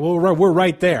 Okay, well, we're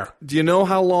right there. Do you know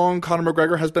how long Conor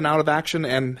McGregor has been out of action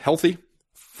and healthy?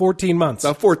 14 months.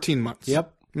 About 14 months.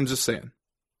 Yep. I'm just saying.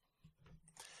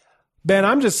 Ben,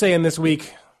 I'm just saying this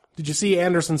week, did you see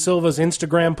Anderson Silva's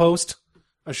Instagram post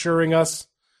assuring us,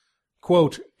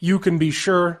 quote, "You can be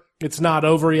sure it's not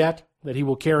over yet," that he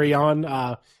will carry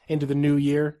on into the new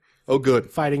year Oh,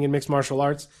 good. fighting in mixed martial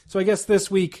arts? So I guess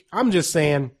this week, I'm just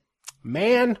saying,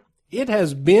 man, it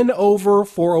has been over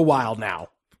for a while now.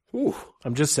 Ooh,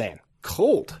 I'm just saying.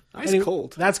 cold. Ice Anyway,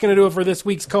 cold. That's going to do it for this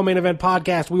week's Co-Main Event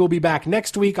podcast. We will be back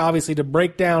next week, obviously, to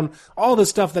break down all the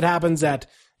stuff that happens at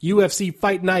UFC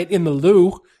Fight Night in the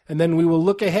Lou, and then we will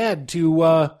look ahead to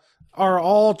our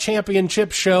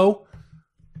all-championship show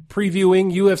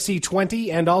previewing UFC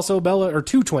 20 and also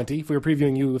 220. If we were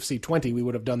previewing UFC 20, we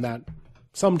would have done that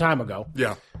some time ago.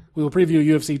 Yeah. We will preview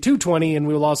UFC 220, and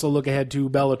we will also look ahead to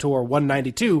Bellator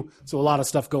 192. So a lot of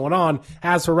stuff going on.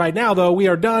 As for right now, though, we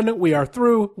are done. We are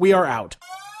through. We are out.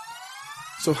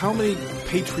 So how many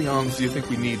Patreons do you think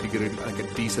we need to get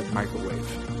a decent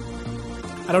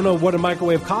microwave? I don't know what a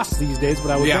microwave costs these days,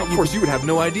 but I would Yeah, bet of course, you would have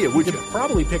no idea, would you you? could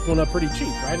probably pick one up pretty cheap,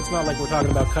 right? It's not like we're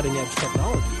talking about cutting-edge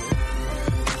technology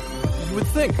here. You would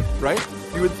think, right?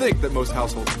 You would think that most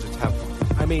households would just have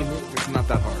one. I mean, It's not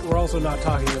that hard. we're also not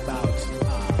talking about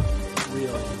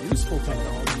real useful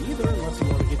technology either, unless you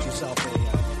want to get yourself a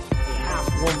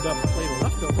half-warmed-up plate of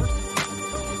leftovers.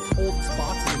 Cold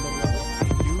spots in the